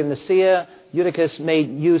Gregory of Nyssa, Eutyches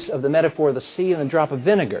made use of the metaphor of the sea and a drop of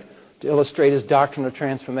vinegar to illustrate his doctrine of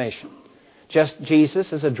transformation. Just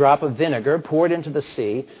Jesus, as a drop of vinegar poured into the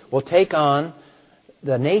sea, will take on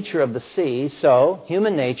the nature of the sea, so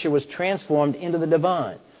human nature was transformed into the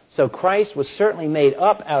divine. So Christ was certainly made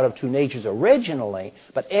up out of two natures originally,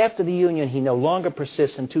 but after the union, he no longer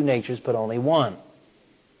persists in two natures, but only one.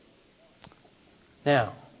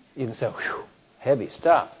 Now, you can say, whew, heavy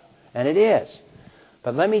stuff. And it is.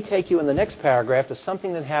 But let me take you in the next paragraph to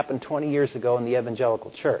something that happened 20 years ago in the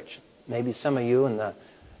evangelical church. Maybe some of you in the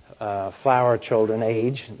flower children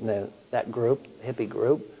age, that group, hippie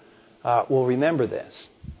group, will remember this.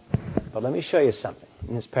 But let me show you something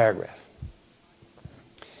in this paragraph.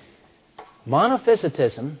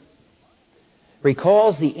 Monophysitism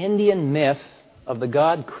recalls the Indian myth of the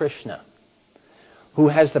god Krishna, who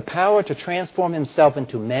has the power to transform himself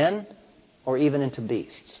into men or even into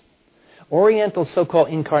beasts. Oriental so-called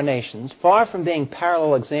incarnations, far from being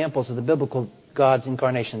parallel examples of the biblical God's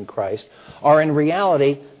incarnation in Christ, are in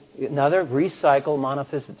reality another recycled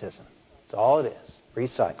monophysitism. That's all it is,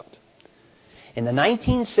 recycled. In the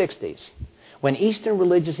 1960s, when Eastern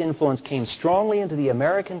religious influence came strongly into the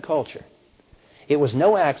American culture, it was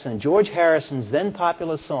no accident George Harrison's then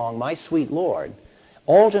popular song, My Sweet Lord,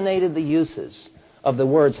 alternated the uses of the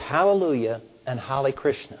words Hallelujah and Hare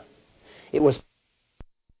Krishna. It was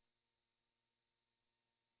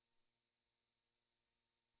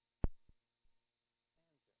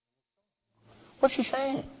What's he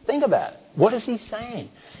saying? Think about it. What is he saying?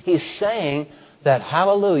 He's saying that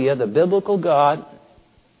Hallelujah, the biblical God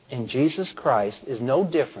in Jesus Christ, is no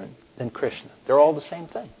different than Krishna. They're all the same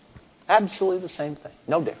thing. Absolutely the same thing.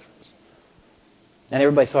 No difference. And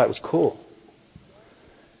everybody thought it was cool.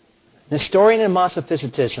 Nestorian and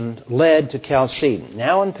Monophysitism led to Chalcedon.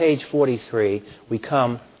 Now on page 43, we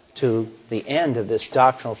come to the end of this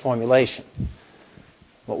doctrinal formulation.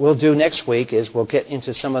 What we'll do next week is we'll get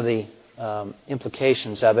into some of the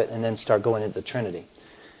implications of it and then start going into the Trinity.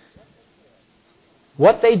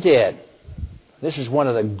 What they did, this is one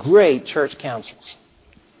of the great church councils.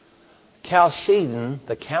 Chalcedon,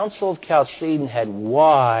 the Council of Chalcedon had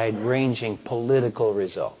wide-ranging political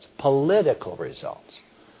results. Political results.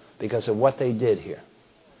 Because of what they did here.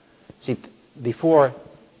 See, before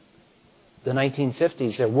the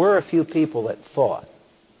 1950s, there were a few people that thought,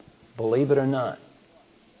 believe it or not.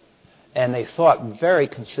 And they thought very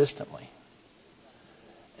consistently.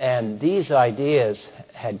 And these ideas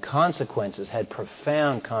had consequences, had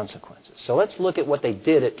profound consequences. So let's look at what they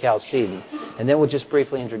did at Chalcedon, and then we'll just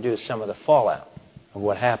briefly introduce some of the fallout of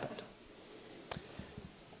what happened.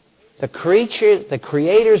 The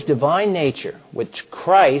Creator's divine nature, which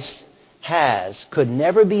Christ has, could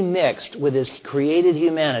never be mixed with his created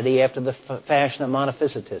humanity after the fashion of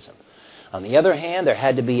monophysitism. On the other hand, there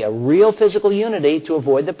had to be a real physical unity to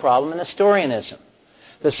avoid the problem in Nestorianism.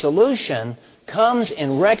 The solution comes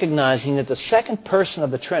in recognizing that the second person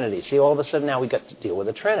of the Trinity, see, all of a sudden now we've got to deal with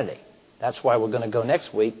the Trinity. That's why we're going to go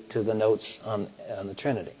next week to the notes on the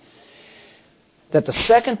Trinity. That the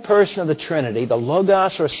second person of the Trinity, the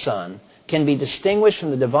Logos or Son, can be distinguished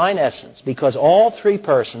from the divine essence because all three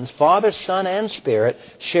persons, Father, Son, and Spirit,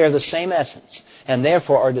 share the same essence and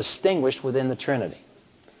therefore are distinguished within the Trinity.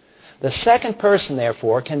 The second person,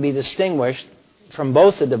 therefore, can be distinguished from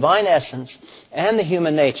both the divine essence and the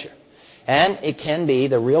human nature, and it can be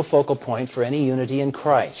the real focal point for any unity in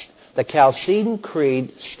Christ. The Chalcedon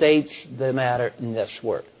Creed states the matter in this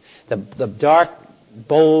word. The dark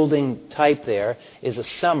bolding type there is a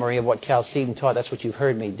summary of what Chalcedon taught. That's what you've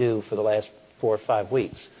heard me do for the last 4 or 5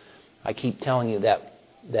 weeks. I keep telling you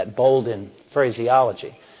that bolden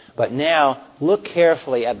phraseology. But now, look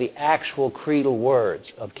carefully at the actual creedal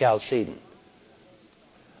words of Chalcedon.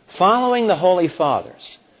 Following the Holy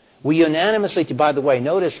Fathers, we unanimously, by the way,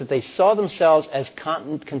 notice that they saw themselves as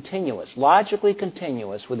continuous, logically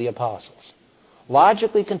continuous with the apostles,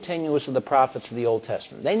 logically continuous with the prophets of the Old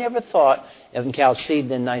Testament. They never thought, in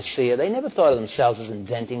Chalcedon and Nicaea, they never thought of themselves as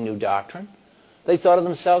inventing new doctrine. They thought of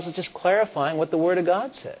themselves as just clarifying what the Word of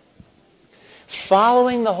God said.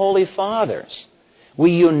 Following the Holy Fathers,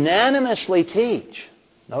 we unanimously teach.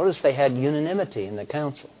 Notice they had unanimity in the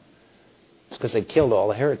council. It's because they killed all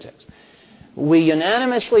the heretics. We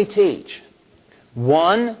unanimously teach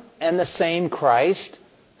one and the same Christ,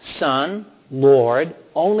 Son, Lord,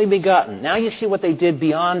 only begotten. Now you see what they did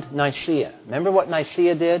beyond Nicaea. Remember what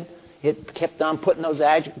Nicaea did? It kept on putting those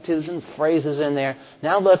adjectives and phrases in there.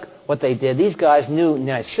 Now look what they did. These guys knew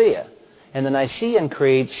Nicaea. And the Nicene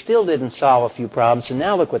Creed still didn't solve a few problems. And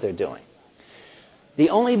now look what they're doing. The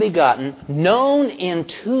only begotten, known in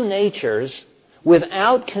two natures,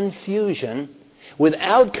 without confusion,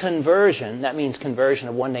 without conversion, that means conversion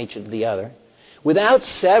of one nature to the other, without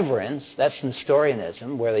severance, that's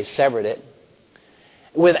Nestorianism, where they severed it,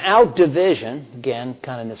 without division, again,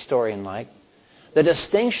 kind of Nestorian-like, the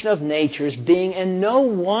distinction of natures being in no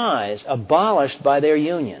wise abolished by their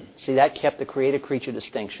union. See, that kept the creator-creature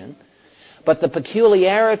distinction. But the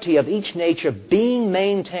peculiarity of each nature being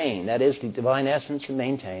maintained, that is, the divine essence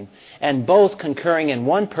maintained, and both concurring in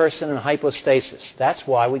one person in hypostasis. That's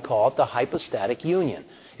why we call it the hypostatic union.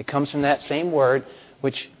 It comes from that same word,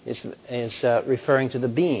 which is referring to the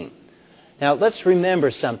being. Now, let's remember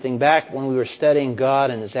something back when we were studying God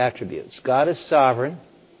and His attributes. God is sovereign.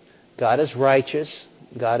 God is righteous.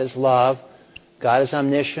 God is love. God is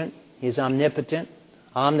omniscient. He is omnipotent,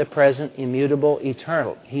 omnipresent, immutable,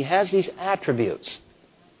 eternal. He has these attributes.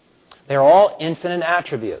 They're all infinite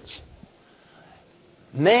attributes.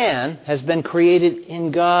 Man has been created in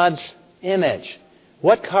God's image.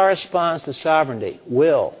 What corresponds to sovereignty?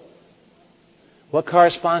 Will. What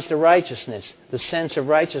corresponds to righteousness? The sense of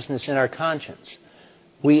righteousness in our conscience.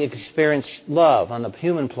 We experience love on the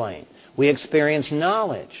human plane. We experience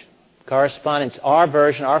knowledge. Corresponding to our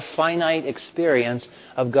version, our finite experience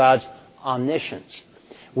of God's omniscience.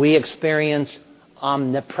 We experience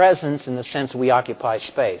omnipresence in the sense that we occupy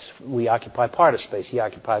space. We occupy part of space. He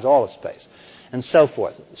occupies all of space. And so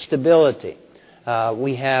forth. Stability.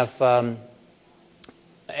 We have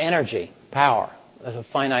energy, power, a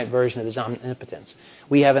finite version of His omnipotence.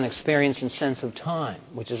 We have an experience and sense of time,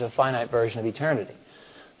 which is a finite version of eternity.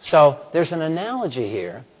 So there's an analogy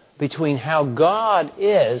here between how God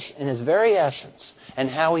is in His very essence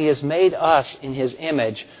and how He has made us in His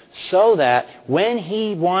image, so that when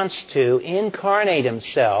He wants to incarnate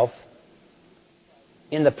Himself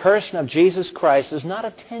in the person of Jesus Christ, there's not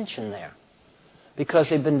a tension there, because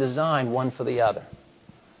they've been designed one for the other.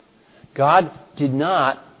 God did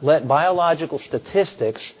not let biological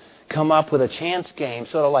statistics come up with a chance game,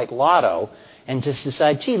 sort of like lotto, and just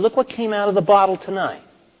decide, gee, look what came out of the bottle tonight.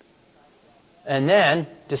 And then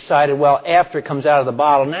decided, well, after it comes out of the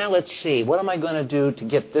bottle, now let's see, what am I going to do to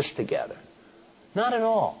get this together? Not at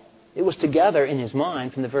all. It was together in His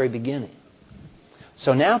mind from the very beginning.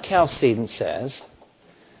 So now Chalcedon says,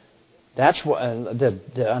 that's what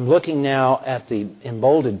I'm looking now at the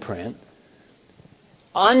emboldened print,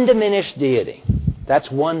 undiminished deity. That's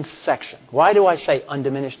one section. Why do I say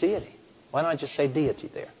undiminished deity? Why don't I just say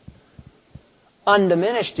deity there?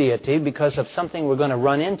 Undiminished deity because of something we're going to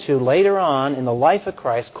run into later on in the life of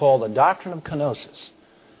Christ called the doctrine of kenosis,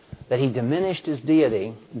 that He diminished His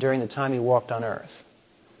deity during the time He walked on earth.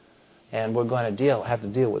 And we're going to have to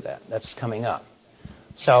deal with that. That's coming up.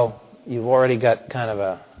 So you've already got kind of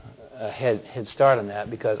a head start on that,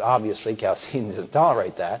 because obviously Chalcedon doesn't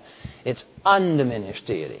tolerate that. It's undiminished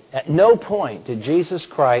deity. At no point did Jesus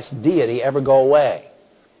Christ's deity ever go away.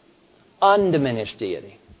 Undiminished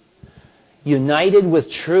deity. United with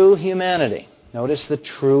true humanity. Notice the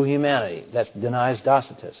true humanity. That denies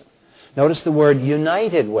Docetism. Notice the word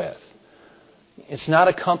united with. It's not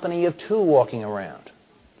a company of two walking around.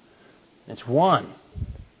 It's one.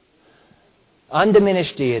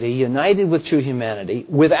 Undiminished deity, united with true humanity,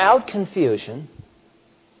 without confusion.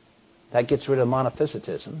 That gets rid of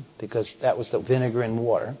monophysitism, because that was the vinegar in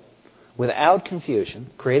water. Without confusion.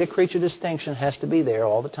 Creator-creature distinction has to be there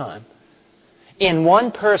all the time. In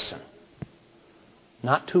one person.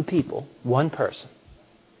 Not two people, one person.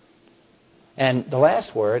 And the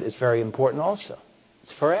last word is very important also.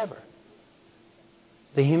 It's forever.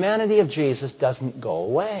 The humanity of Jesus doesn't go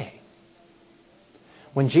away.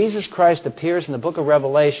 When Jesus Christ appears in the book of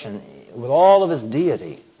Revelation with all of His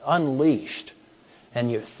deity unleashed,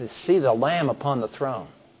 and you see the Lamb upon the throne,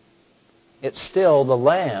 it's still the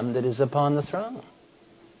Lamb that is upon the throne.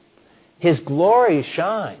 His glory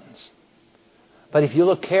shines. But if you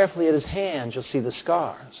look carefully at His hands, you'll see the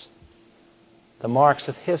scars, the marks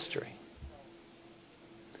of history.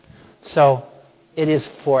 So it is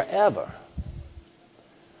forever.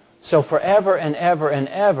 So forever and ever and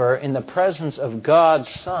ever, in the presence of God's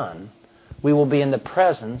Son, we will be in the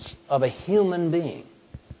presence of a human being,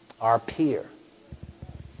 our peer.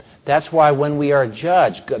 That's why when we are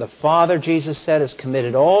judged, the Father, Jesus said, has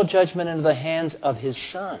committed all judgment into the hands of His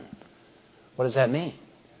Son. What does that mean?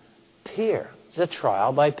 Peer. It's a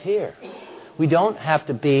trial by peer. We don't have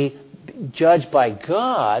to be judged by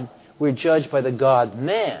God. We're judged by the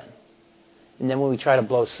God-man. And then when we try to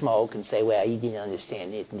blow smoke and say, well, you didn't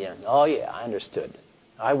understand this. Oh, yeah, I understood.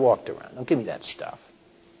 I walked around. Don't give me that stuff.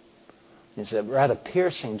 It's a rather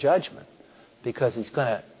piercing judgment, because He's going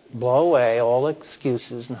to blow away all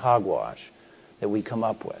excuses and hogwash that we come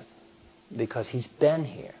up with, because He's been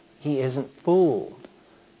here. He isn't fooled.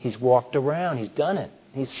 He's walked around. He's done it.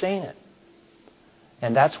 He's seen it.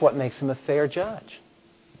 And that's what makes Him a fair judge.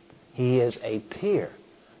 He is a peer.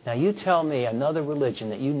 Now, you tell me another religion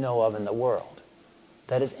that you know of in the world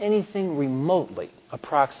that is anything remotely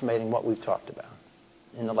approximating what we've talked about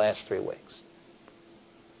in the last 3 weeks.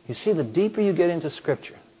 You see, the deeper you get into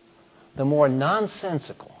Scripture, the more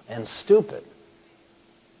nonsensical and stupid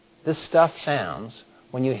this stuff sounds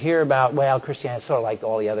when you hear about, well, Christianity is sort of like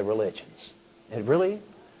all the other religions. It really?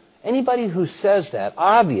 Anybody who says that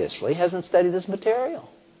obviously hasn't studied this material.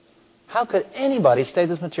 How could anybody study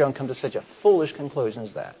this material and come to such a foolish conclusion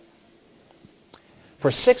as that?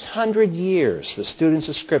 For 600 years, the students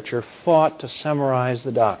of Scripture fought to summarize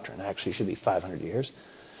the doctrine. Actually, it should be 500 years.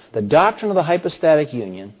 The doctrine of the hypostatic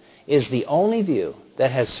union is the only view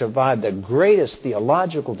that has survived the greatest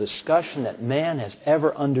theological discussion that man has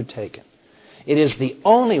ever undertaken. It is the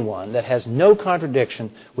only one that has no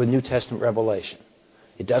contradiction with New Testament revelation.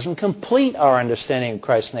 It doesn't complete our understanding of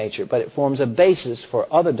Christ's nature, but it forms a basis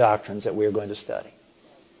for other doctrines that we are going to study.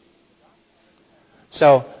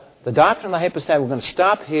 So, the doctrine of the hypostatic, we're going to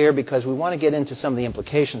stop here because we want to get into some of the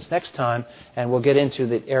implications next time, and we'll get into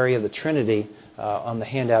the area of the Trinity on the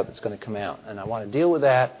handout that's going to come out. And I want to deal with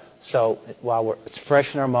that, so while it's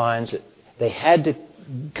fresh in our minds, they had to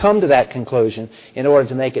come to that conclusion in order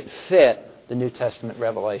to make it fit the New Testament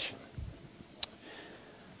revelation.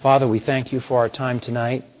 Father, we thank you for our time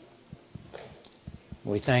tonight.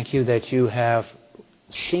 We thank you that you have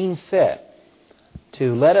seen fit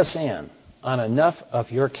to let us in on enough of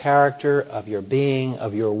your character, of your being,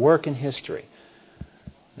 of your work in history,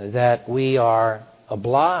 that we are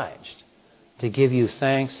obliged to give you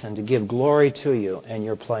thanks and to give glory to you and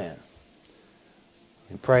your plan.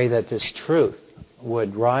 We pray that this truth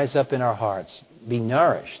would rise up in our hearts, be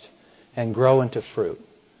nourished, and grow into fruit.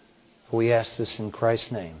 We ask this in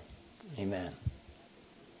Christ's name. Amen.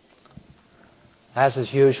 As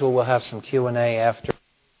is usual, we'll have some Q&A after.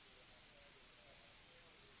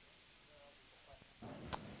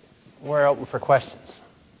 We're open for questions.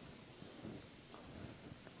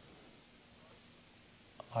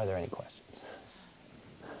 Are there any questions?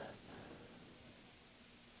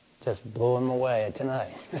 Just blew them away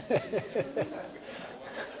tonight.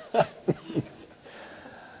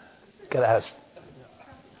 Could I ask?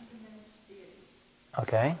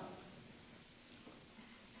 Okay.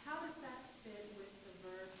 How does that fit with the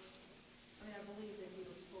verse? I mean, I believe that he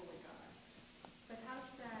was fully God. But how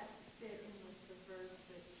does that fit in with the verse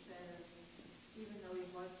that says, even though he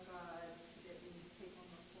was God, he didn't take on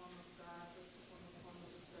the form of God, but took on the form of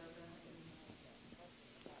a servant?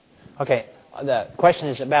 Okay. The question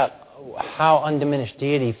is about how undiminished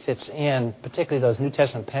deity fits in, particularly those New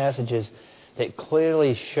Testament passages that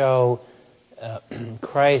clearly show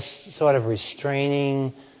Christ sort of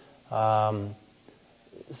restraining, thought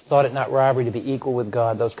it not robbery to be equal with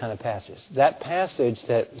God, those kind of passages. That passage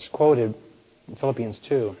that is quoted in Philippians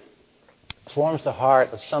 2 forms the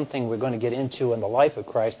heart of something we're going to get into in the life of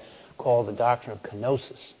Christ called the doctrine of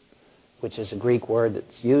kenosis, which is a Greek word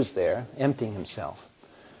that's used there, emptying himself.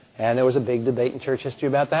 And there was a big debate in church history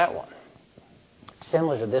about that one.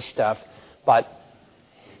 Similar to this stuff, but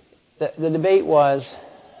the debate was,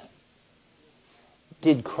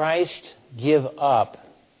 did Christ give up?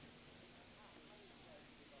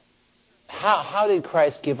 How did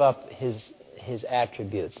Christ give up his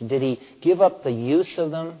attributes? Did he give up the use of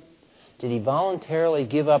them? Did he voluntarily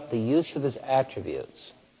give up the use of his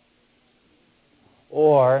attributes?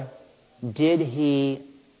 Or did he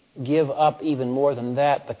give up even more than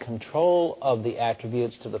that, the control of the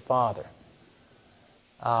attributes to the Father?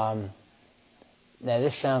 Now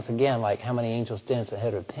this sounds again like how many angels dance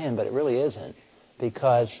ahead of a pin, but it really isn't.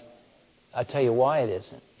 Because I'll tell you why it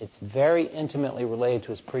isn't. It's very intimately related to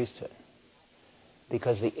his priesthood.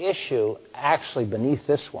 Because the issue actually beneath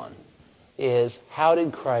this one is, how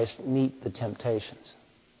did Christ meet the temptations?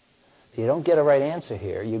 If you don't get a right answer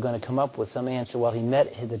here, you're going to come up with some answer, well, he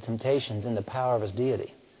met the temptations in the power of his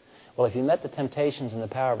deity. Well, if he met the temptations in the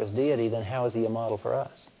power of his deity, then how is he a model for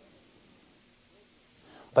us?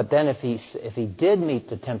 But then if he did meet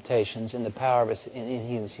the temptations in the power of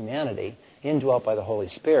his humanity, indwelt by the Holy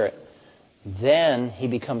Spirit, then he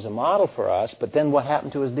becomes a model for us, but then what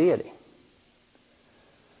happened to his deity?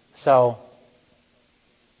 So,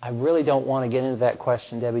 I really don't want to get into that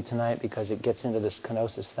question, Debbie, tonight, because it gets into this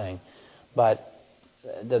kenosis thing. But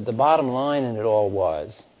the bottom line in it all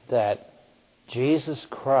was that Jesus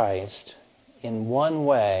Christ, in one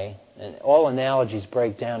way, and all analogies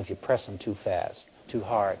break down if you press them too fast, too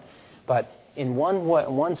hard, but in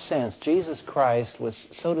one sense, Jesus Christ was,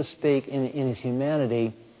 so to speak, in his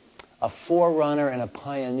humanity, a forerunner and a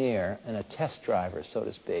pioneer and a test driver, so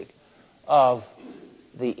to speak, of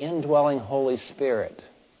the indwelling Holy Spirit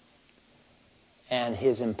and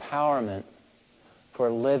his empowerment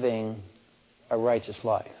for living a righteous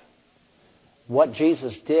life. what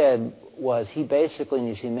Jesus did was he basically in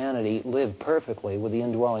his humanity lived perfectly with the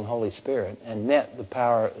indwelling Holy Spirit and met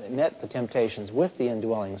the temptations with the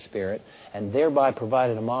indwelling Spirit, and thereby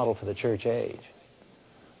provided a model for the church age.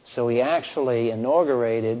 So he actually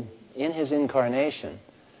inaugurated, in his incarnation,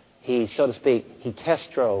 he test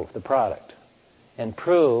drove the product and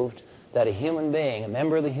proved that a human being, a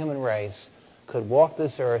member of the human race, could walk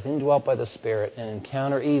this earth indwelt by the Spirit and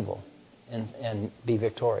encounter evil and be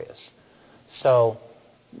victorious. So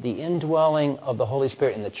the indwelling of the Holy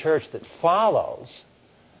Spirit in the church that follows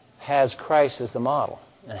has Christ as the model.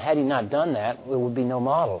 And had he not done that, there would be no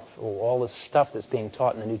model for all this stuff that's being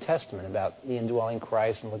taught in the New Testament about the indwelling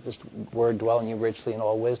Christ and let this word dwell in you richly in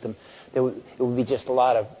all wisdom. It would be just a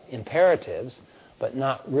lot of imperatives, but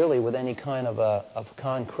not really with any kind of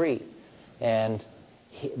concrete. And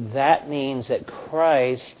that means that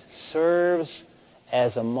Christ serves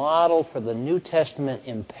as a model for the New Testament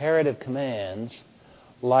imperative commands,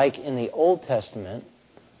 like in the Old Testament.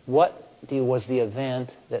 What was the event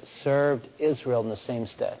that served Israel in the same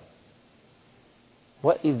stead?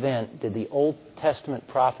 What event did the Old Testament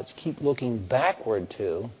prophets keep looking backward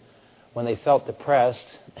to when they felt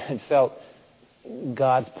depressed and felt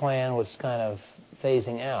God's plan was kind of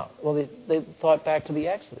phasing out? Well, they thought back to the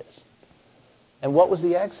Exodus. And what was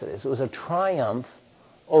the Exodus? It was a triumph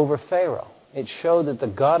over Pharaoh. It showed that the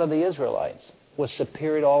God of the Israelites was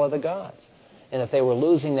superior to all other gods. And if they were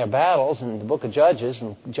losing their battles in the book of Judges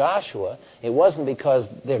and Joshua, it wasn't because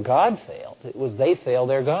their God failed. It was they failed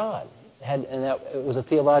their God. It was a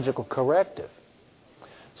theological corrective.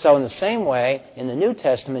 So in the same way, in the New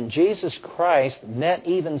Testament, Jesus Christ met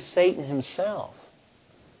even Satan himself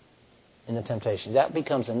in the temptation. That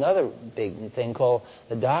becomes another big thing called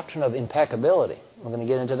the doctrine of impeccability. We're going to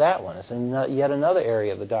get into that one. It's yet another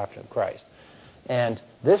area of the doctrine of Christ. And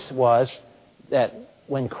this was that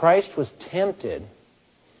when Christ was tempted,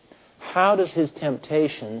 how does his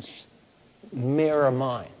temptations mirror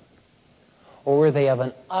mine? Or were they of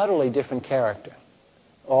an utterly different character,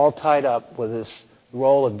 all tied up with this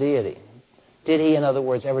role of deity? Did he, in other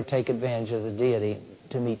words, ever take advantage of the deity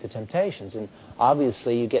to meet the temptations? And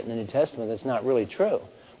obviously, you get in the New Testament that's not really true.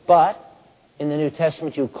 But in the New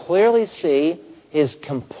Testament, you clearly see his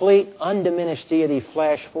complete, undiminished deity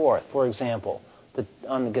flash forth. For example,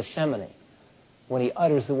 on the Gethsemane, when he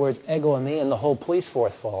utters the words ego and me, and the whole police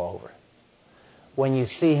force fall over. When you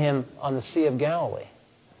see him on the Sea of Galilee,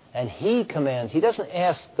 and he commands, he doesn't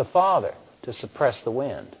ask the Father to suppress the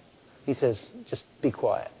wind. He says, just be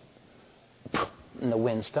quiet. And the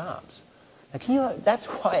wind stops. Now, that's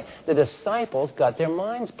why the disciples got their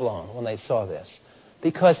minds blown when they saw this.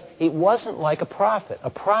 Because it wasn't like a prophet. A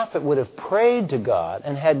prophet would have prayed to God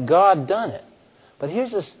and had God done it. But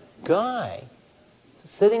here's this guy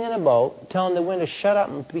sitting in a boat telling the wind to shut up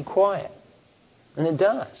and be quiet. And it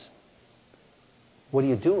does. What do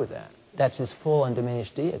you do with that? That's his full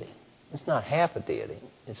undiminished deity. It's not half a deity.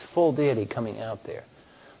 It's full deity coming out there.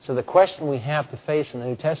 So the question we have to face in the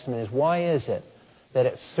New Testament is, why is it that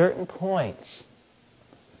at certain points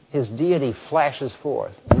his deity flashes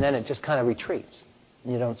forth and then it just kind of retreats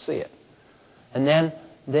and you don't see it? And then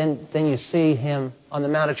you see him on the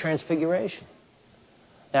Mount of Transfiguration.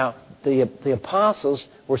 Now, the apostles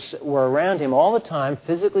were around him all the time,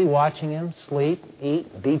 physically watching him sleep,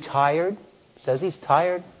 eat, be tired. It says he's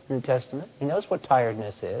tired in the New Testament. He knows what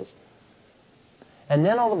tiredness is. And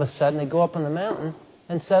then all of a sudden they go up on the mountain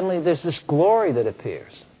and suddenly there's this glory that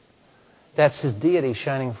appears. That's his deity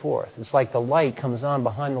shining forth. It's like the light comes on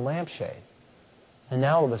behind the lampshade. And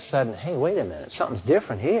now all of a sudden, hey, wait a minute, something's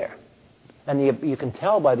different here. And you can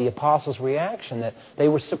tell by the apostles' reaction that they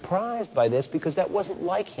were surprised by this because that wasn't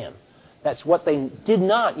like him. That's what they did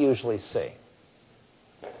not usually see.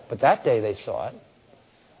 But that day they saw it,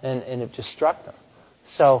 and it just struck them.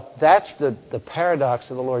 So that's the paradox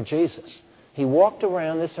of the Lord Jesus. He walked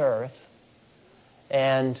around this earth,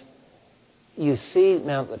 and you see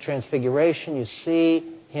Mount of Transfiguration, you see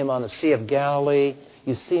him on the Sea of Galilee,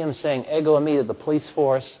 you see him saying, ego and me to the police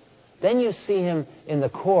force. Then you see him in the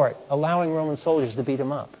court allowing Roman soldiers to beat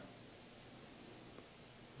him up.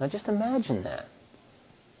 Now just imagine that.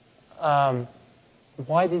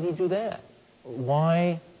 Why did he do that?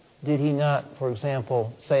 Why did he not, for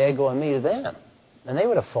example, say ego and me to them? And they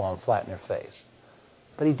would have fallen flat in their face.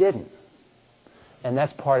 But he didn't. And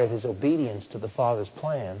that's part of his obedience to the Father's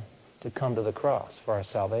plan to come to the cross for our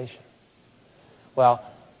salvation. Well,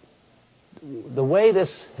 the way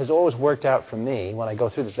this has always worked out for me when I go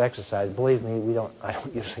through this exercise, believe me, I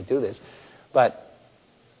don't usually do this, but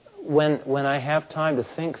when I have time to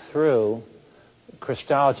think through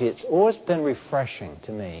Christology, it's always been refreshing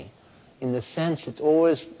to me in the sense it's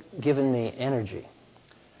always given me energy.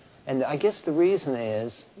 And I guess the reason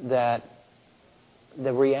is that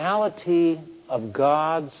the reality of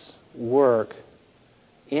God's work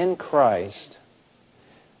in Christ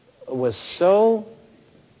was so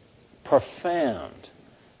profound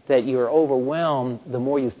that you're overwhelmed the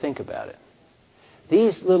more you think about it.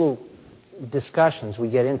 These little discussions we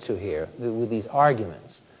get into here, with these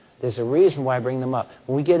arguments, there's a reason why I bring them up.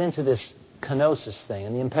 When we get into this kenosis thing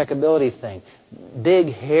and the impeccability thing,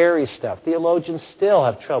 big, hairy stuff, theologians still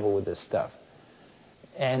have trouble with this stuff.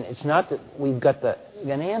 And it's not that we've got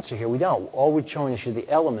an answer here. We don't. All we're showing you the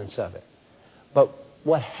elements of it. But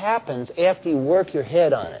what happens after you work your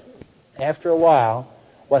head on it, after a while,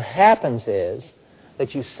 what happens is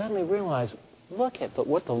that you suddenly realize, look at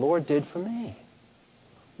what the Lord did for me.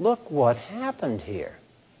 Look what happened here.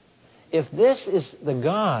 If this is the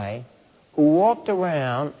guy who walked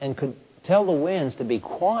around and could tell the winds to be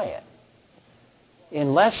quiet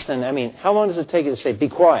in less than, how long does it take you to say, be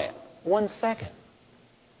quiet? 1 second.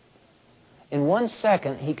 In 1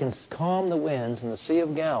 second, he can calm the winds in the Sea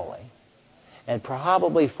of Galilee. And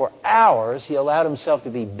probably for hours, he allowed himself to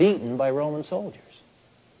be beaten by Roman soldiers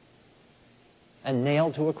and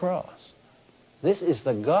nailed to a cross. This is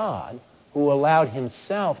the God who allowed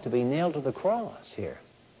himself to be nailed to the cross here.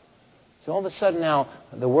 So all of a sudden now,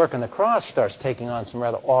 the work on the cross starts taking on some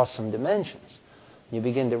rather awesome dimensions. You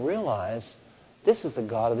begin to realize this is the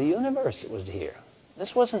God of the universe that was here.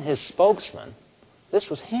 This wasn't his spokesman. This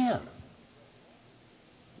was him.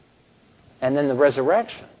 And then the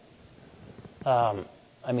resurrection.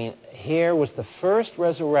 Here was the first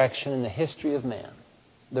resurrection in the history of man.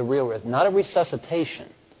 The real, not a resuscitation,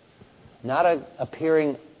 not an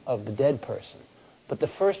appearing of the dead person, but the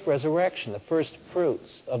first resurrection, the first fruits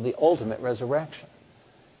of the ultimate resurrection.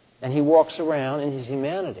 And he walks around in his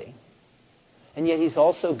humanity, and yet he's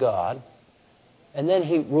also God. And then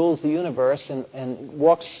he rules the universe and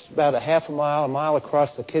walks about a mile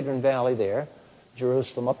across the Kidron Valley there,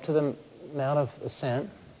 Jerusalem, up to the Mount of Ascent,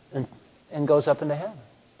 and goes up into heaven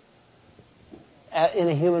in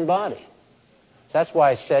a human body. So that's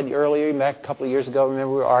why I said earlier, back a couple of years ago, remember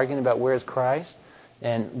we were arguing about where's Christ?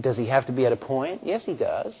 And does he have to be at a point? Yes, he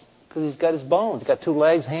does, because he's got his bones. He's got 2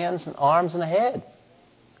 legs, hands, and arms, and a head.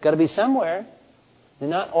 Got to be somewhere. They're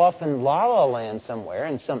not off in La La Land somewhere,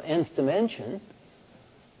 in some nth dimension.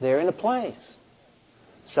 They're in a place.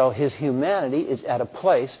 So his humanity is at a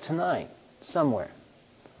place tonight, somewhere.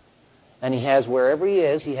 And he has, wherever he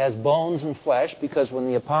is, he has bones and flesh, because when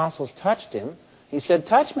the apostles touched him, he said,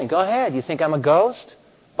 touch me, go ahead. You think I'm a ghost?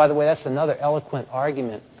 By the way, that's another eloquent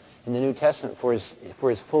argument in the New Testament for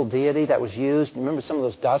his full deity that was used. Remember some of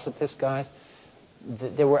those Docetist guys?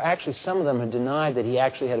 There were actually some of them who denied that he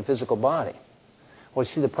actually had a physical body. Well,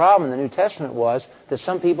 you see, the problem in the New Testament was that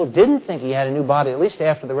some people didn't think he had a new body, at least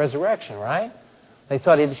after the resurrection, right? They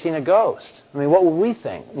thought he'd seen a ghost. What would we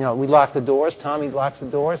think? We lock the doors, Tommy locks the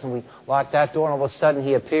doors, and we lock that door, and all of a sudden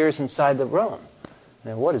he appears inside the room.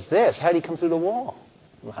 Now, what is this? How did he come through the wall?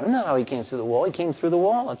 Well, I don't know how he came through the wall. He came through the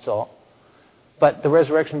wall, that's all. But the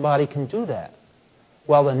resurrection body can do that.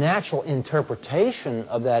 Well, the natural interpretation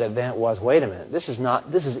of that event was, wait a minute, this is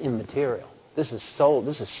immaterial. This is soul,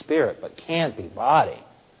 this is spirit, but can't be body.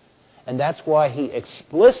 And that's why he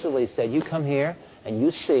explicitly said, you come here and you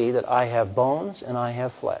see that I have bones and I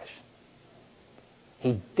have flesh.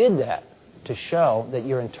 He did that to show that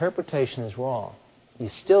your interpretation is wrong.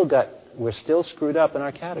 We're still screwed up in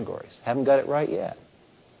our categories. Haven't got it right yet.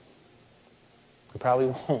 We probably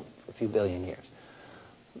won't for a few billion years.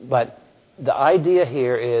 But the idea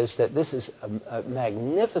here is that this is a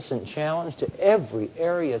magnificent challenge to every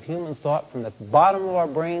area of human thought, from the bottom of our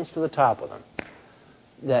brains to the top of them.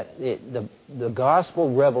 That the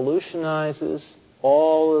gospel revolutionizes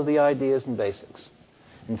all of the ideas and basics.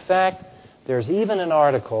 In fact, there's even an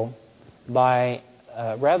article by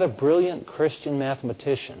a rather brilliant Christian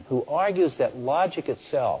mathematician who argues that logic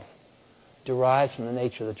itself derives from the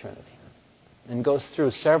nature of the Trinity, and goes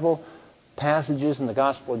through several passages in the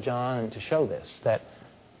Gospel of John and to show this, that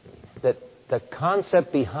the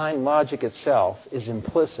concept behind logic itself is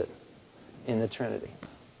implicit in the Trinity.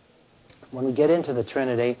 When we get into the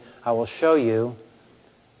Trinity, I will show you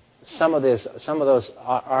some of those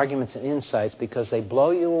arguments and insights, because they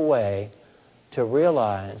blow you away to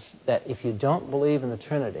realize that if you don't believe in the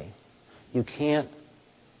Trinity, you can't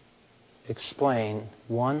explain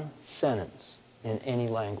one sentence in any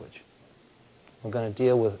language. We're going to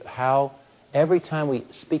deal with how every time we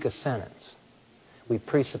speak a sentence, we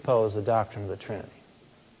presuppose the doctrine of the Trinity.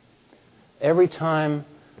 Every time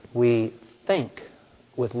we think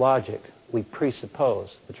with logic, we presuppose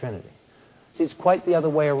the Trinity. See, it's quite the other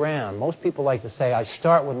way around. Most people like to say, I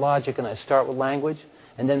start with logic and I start with language,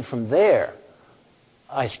 and then from there,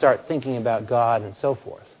 I start thinking about God and so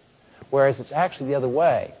forth. Whereas it's actually the other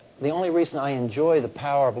way. The only reason I enjoy the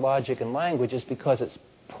power of logic and language is because it's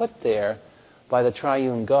put there by the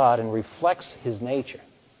triune God and reflects His nature.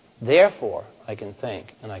 Therefore, I can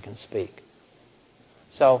think and I can speak.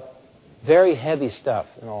 So, very heavy stuff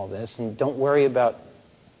in all this, and don't worry about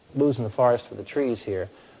losing the forest for the trees here.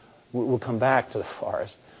 We'll come back to the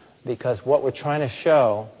forest, because what we're trying to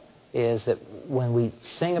show is that when we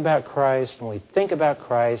sing about Christ, when we think about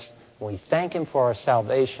Christ, when we thank Him for our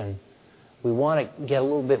salvation, we want to get a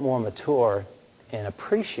little bit more mature in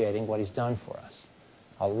appreciating what He's done for us.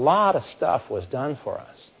 A lot of stuff was done for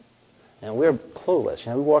us, and we're clueless.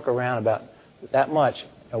 You know, we walk around about that much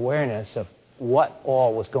awareness of what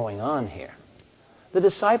all was going on here. The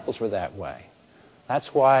disciples were that way. That's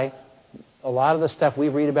why a lot of the stuff we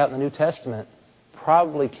read about in the New Testament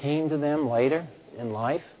probably came to them later in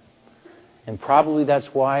life. And probably that's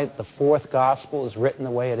why the fourth gospel is written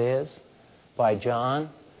the way it is by John.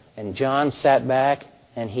 And John sat back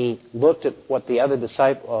and he looked at what the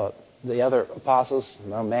other apostles,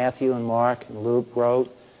 Matthew and Mark and Luke,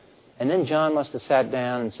 wrote. And then John must have sat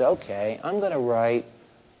down and said, okay, I'm going to write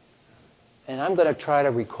and I'm going to try to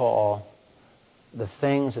recall the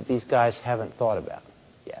things that these guys haven't thought about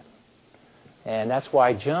yet. And that's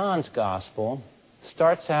why John's gospel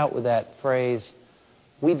starts out with that phrase,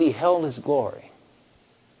 we beheld His glory.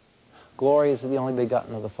 Glory is the only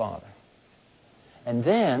begotten of the Father. And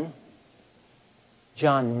then,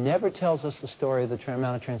 John never tells us the story of the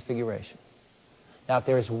Mount of Transfiguration. Now, if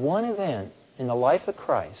there is one event in the life of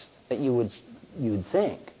Christ that you would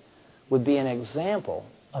think would be an example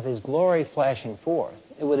of His glory flashing forth,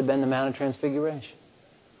 it would have been the Mount of Transfiguration.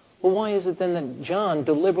 Well, why is it then that John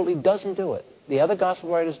deliberately doesn't do it? The other gospel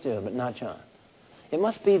writers do, but not John. It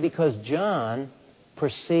must be because John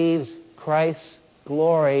perceives Christ's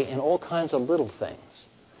glory in all kinds of little things.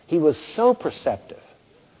 He was so perceptive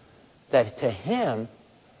that to him,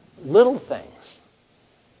 little things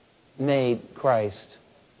made Christ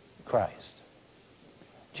Christ.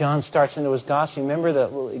 John starts into his gospel. Remember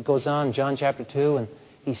that it goes on, John chapter 2, and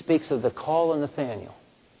he speaks of the call of Nathanael.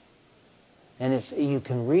 And you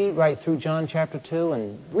can read right through John chapter 2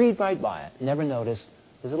 and read right by it. Never notice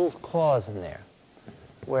there's a little clause in there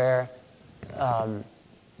where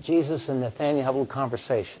Jesus and Nathanael have a little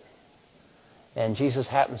conversation. And Jesus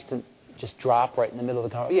happens to just drop right in the middle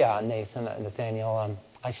of the conversation. Yeah, Nathanael,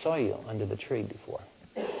 I saw you under the tree before.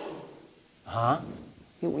 Huh?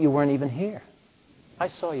 You weren't even here. I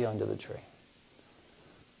saw you under the tree.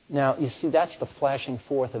 Now, you see, that's the flashing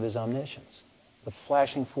forth of His omniscience, the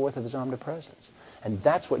flashing forth of His omnipresence. And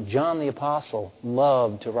that's what John the Apostle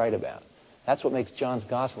loved to write about. That's what makes John's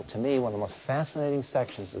Gospel, to me, one of the most fascinating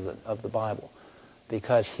sections of the Bible,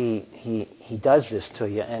 because he does this to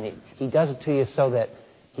you, and he does it to you so that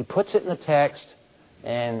he puts it in the text,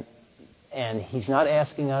 and he's not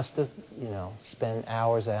asking us to, spend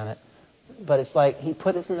hours on it, but it's like he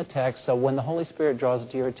put it in the text, so when the Holy Spirit draws it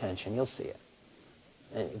to your attention, you'll see it.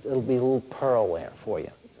 And it'll be a little pearl there for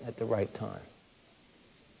you at the right time.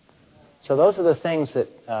 So those are the things that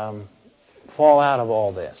fall out of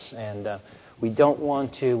all this. And we don't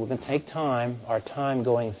want to, we're going to take our time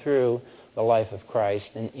going through the life of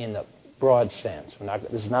Christ in the broad sense.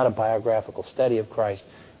 This is not a biographical study of Christ.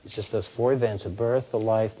 It's just those four events, the birth, the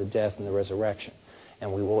life, the death, and the resurrection.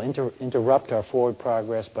 And we will interrupt our forward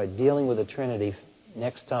progress by dealing with the Trinity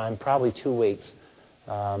next time, probably 2 weeks,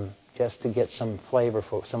 just to get some flavor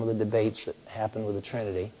for some of the debates that happen with the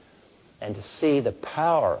Trinity, and to see the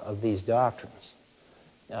power of these doctrines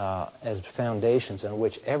as foundations on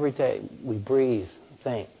which every day we breathe,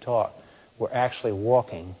 think, talk. We're actually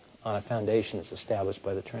walking on a foundation that's established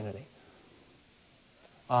by the Trinity.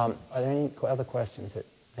 Are there any other questions that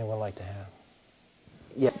anyone would like to have?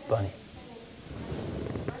 Yeah, Bunny.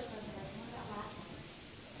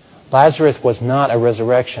 Lazarus was not a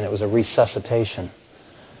resurrection, it was a resuscitation.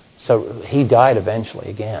 So he died eventually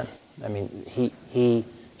again. I mean, he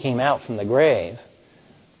came out from the grave,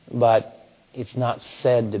 but it's not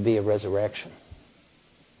said to be a resurrection.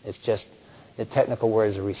 It's just, the technical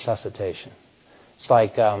word is a resuscitation. It's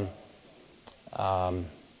like,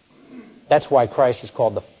 that's why Christ is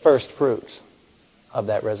called the first fruits of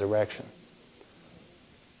that resurrection.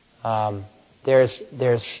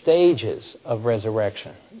 There's stages of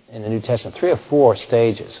resurrection in the New Testament, 3 or 4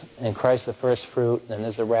 stages. And Christ the first fruit, and then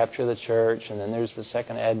there's the rapture of the church, and then there's the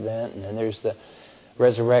second advent, and then there's the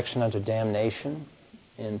resurrection unto damnation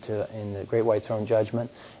in the great white throne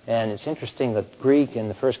judgment. And it's interesting that Greek in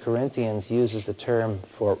the 1 Corinthians uses the term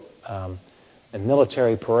for a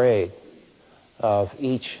military parade of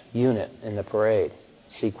each unit in the parade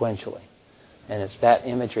sequentially. And it's that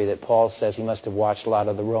imagery that Paul says he must have watched a lot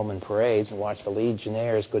of the Roman parades and watched the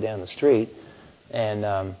legionnaires go down the street.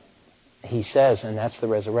 And he says, and that's the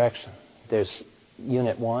resurrection. There's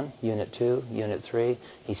Unit 1, Unit 2, Unit 3.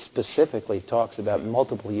 He specifically talks about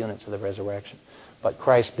multiple units of the resurrection, but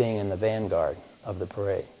Christ being in the vanguard of the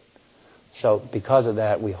parade. So because of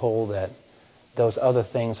that, we hold that those other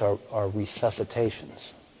things are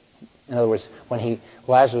resuscitations. In other words, when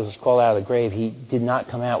Lazarus was called out of the grave, he did not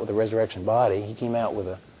come out with a resurrection body. He came out with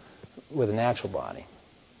a natural body.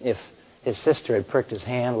 If his sister had pricked his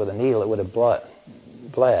hand with a needle, it would have bled.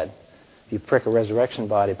 If you prick a resurrection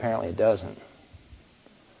body, apparently it doesn't.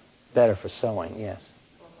 Better for sewing, yes.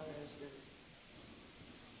 Well, I ask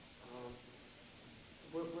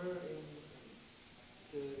you, where in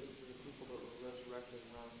the people that were resurrected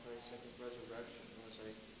around Christ's second resurrection was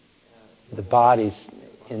like the bodies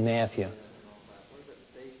in Matthew. And all that. Where did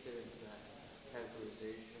they fit into that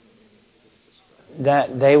categorization in this described?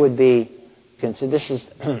 That they would be considered. This is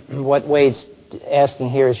what Wade's asking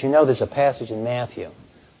here is, there's a passage in Matthew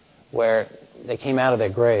where they came out of their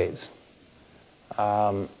graves.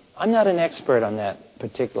 I'm not an expert on that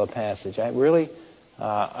particular passage. I'm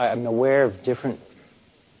aware of different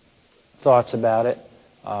thoughts about it.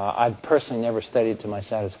 I've personally never studied it to my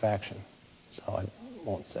satisfaction, so I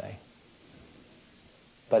won't say.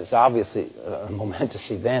 But it's obviously a momentous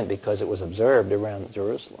event because it was observed around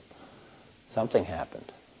Jerusalem. Something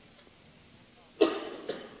happened.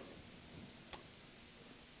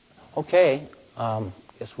 Okay,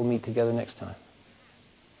 guess we'll meet together next time.